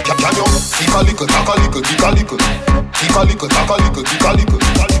 Can you keep a little, talk a little, keep a little. Keep a little, talk a little, keep a little.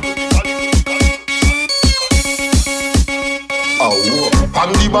 On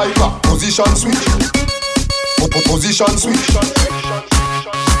the bike, position switch. Position switch.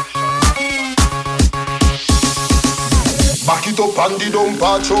 Back it up and the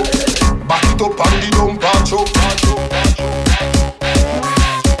dumper choke. Back it up and the dumper choke.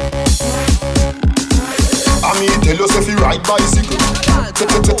 I mean tell you if you ride bicycle.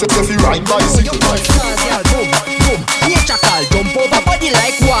 If you ride bicycle. Boom, boom. Nature call, jump over body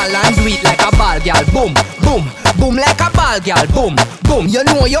like wall and do it like a ball, girl. Boom, boom. Boom like a ball, girl, boom, boom. You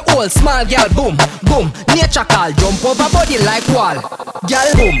know you old, small, girl, boom, boom. Nature call, jump over body like wall,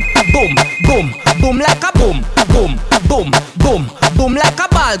 girl, boom, boom, boom, boom like a boom, boom, boom, boom, boom like a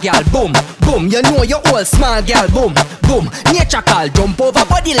ball, girl, boom, boom. You know you old, small, girl, boom, boom. Nature call, jump over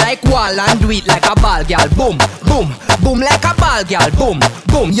body like wall and do it like a ball, girl, boom, boom, boom like a ball, girl, boom,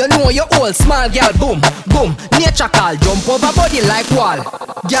 boom. You know you old, small, girl, boom, boom. Nature call, jump over body like wall,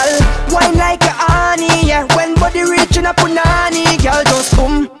 girl. Wine like a honey, yeah. When body reaching a punani, girl, just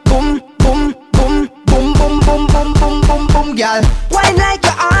boom, boom, boom, boom, boom, boom, boom, boom, boom, boom, boom, girl. Wine like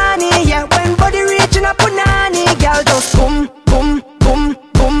a honey, yeah. When body reaching a punani, girl, just boom, boom, boom,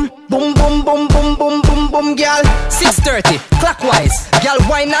 boom, boom, boom, boom, boom, boom, boom, boom, girl. 6:30, clockwise, girl,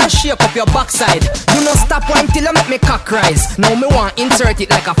 wine and shake up your backside. You no stop wine till you make me cock rise. Now me want insert it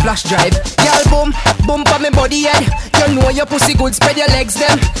like a flash drive. Girl, boom, boom pa me body head. You know your pussy good, spread your legs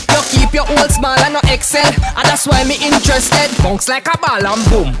them. You keep your old small and no excel, and that's why me interested. Bounce like a ball and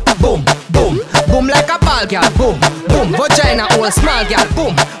boom, boom, boom, boom like a ball, girl, boom, boom. Vagina old small, girl,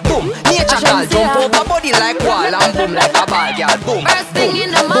 boom, boom. Nature call, jump over body like wall and boom like a ball, girl, boom, boom,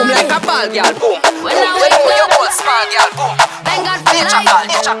 boom like a ball, girl, boom. When I wake up, your old small, girl, boom. Thank God for life.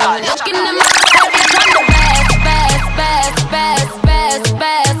 Nature call. Look in the mirror, baby, I'm the best, best, best, best, best,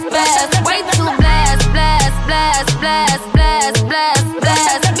 best, best. Way too blessed, blessed, blessed, blessed, blessed, blessed,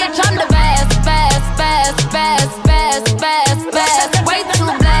 blessed. Bitch, I'm the best, best, best, best, best, best, best. Way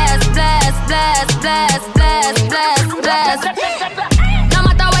too blessed, blessed, blessed, blessed, blessed, blessed, blessed. No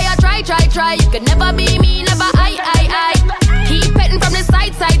matter where you try, you can never be me, never I. Keep petting from the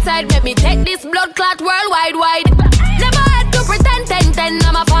side, make me take this blood clot worldwide, wide. Never had to pretend, 10.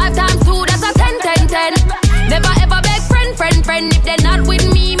 I'm a 5 times 2, that's a 10. Never ever beg friend. If they're not with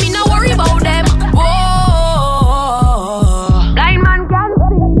me, no worry about them. Oh, blind man can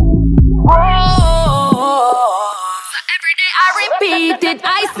see. Oh, so every day I repeat it.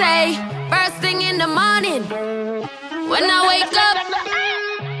 I say, first thing in the morning, when I wake up,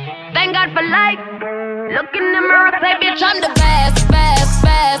 thank God for life. Look in the mirror, say, bitch, I'm the best, best,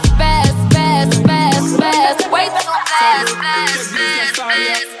 best, best, best, best, best. Way too blessed, blessed.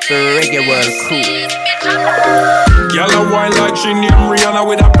 The reggae world cool. Girl a wine like she named Rihanna,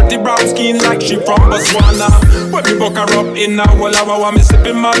 with a pretty brown skin like she from Botswana. When me buck her up in a wall of a me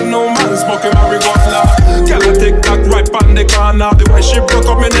sipping Magnum and smoking marijuana. Girl a take that right on the corner. The way she broke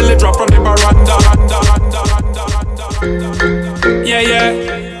up me nearly drop from the veranda. Yeah,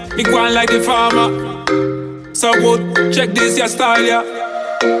 me go on like the farmer. So good, check this your style, yeah.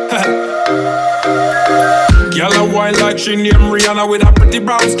 Girl a wine like she named Rihanna, with a pretty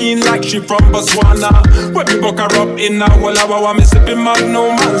brown skin like she from Botswana. When me buck her up in a wall of a me sipping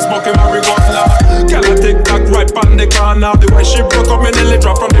Magnum and smoking marijuana. Girl a take that right on the corner. The way she broke up me nearly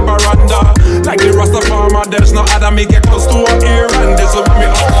drop from the veranda. Like the Rasta farmer, there's no other. Me get close to her ear and this will me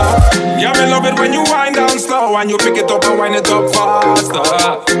up. Yeah, me love it when you wind down slow and you pick it up and wind it up faster.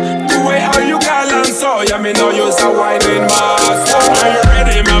 The way how you gallant so, yeah, me know you're a whining master. Are you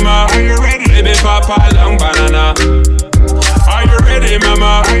ready, mama? Are you ready? Baby papa long banana. Are you ready,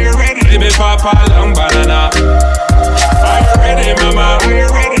 mama? Are you ready? Baby papa long banana. Are you ready, mama? Are you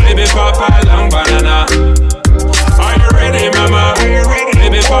ready? Baby papa long banana. Are you ready, mama? Are you ready?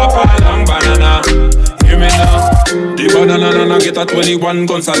 Baby papa long 21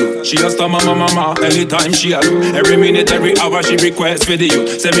 gun salute. She just a mama, anytime she a do. Every minute, every hour she requests video.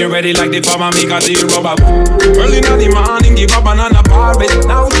 Send me ready like the farmer, make her the rubber. Early in the morning, give a banana bar, bitch.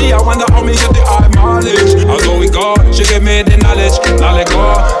 Now she I wonder how me get the high mileage. As how we go, she give me the knowledge. Now let go,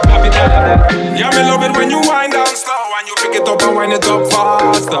 love it. Yeah, me love it when you wind down slow and you pick it up and wind it up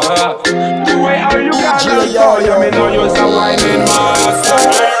faster. The way how you got it, yeah, me know you're a whining master.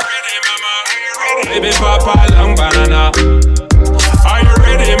 Baby papa long banana. Are you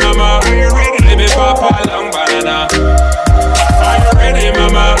ready, mama? Baby papa long banana. Are you ready,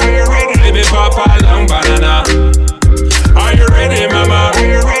 mama? Baby papa long banana. Are you ready, mama?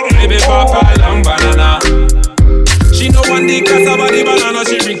 Baby papa long banana. She no want the cassava, the banana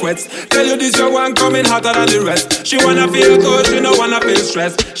she requests. Tell you this your one coming hotter than the rest. She wanna feel good, she no wanna feel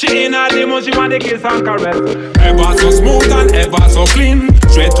stressed. She in her demo, she want the kiss and caress. Ever so smooth and ever so clean.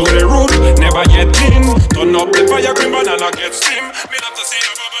 Straight to the root, never get clean. Turn up the fire, cream banana get steam. Me love to see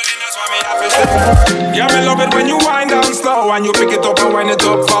you bubbling, that's why me have to sing. Yeah, me love it when you wind down slow and you pick it up and wind it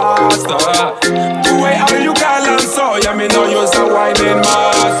up faster. The way how you call and so, yeah, me know you're a whining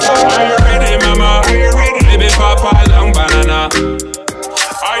master. Are you ready, mama? Baby papa long banana.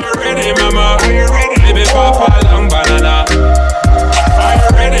 Are you ready, mama? Baby papa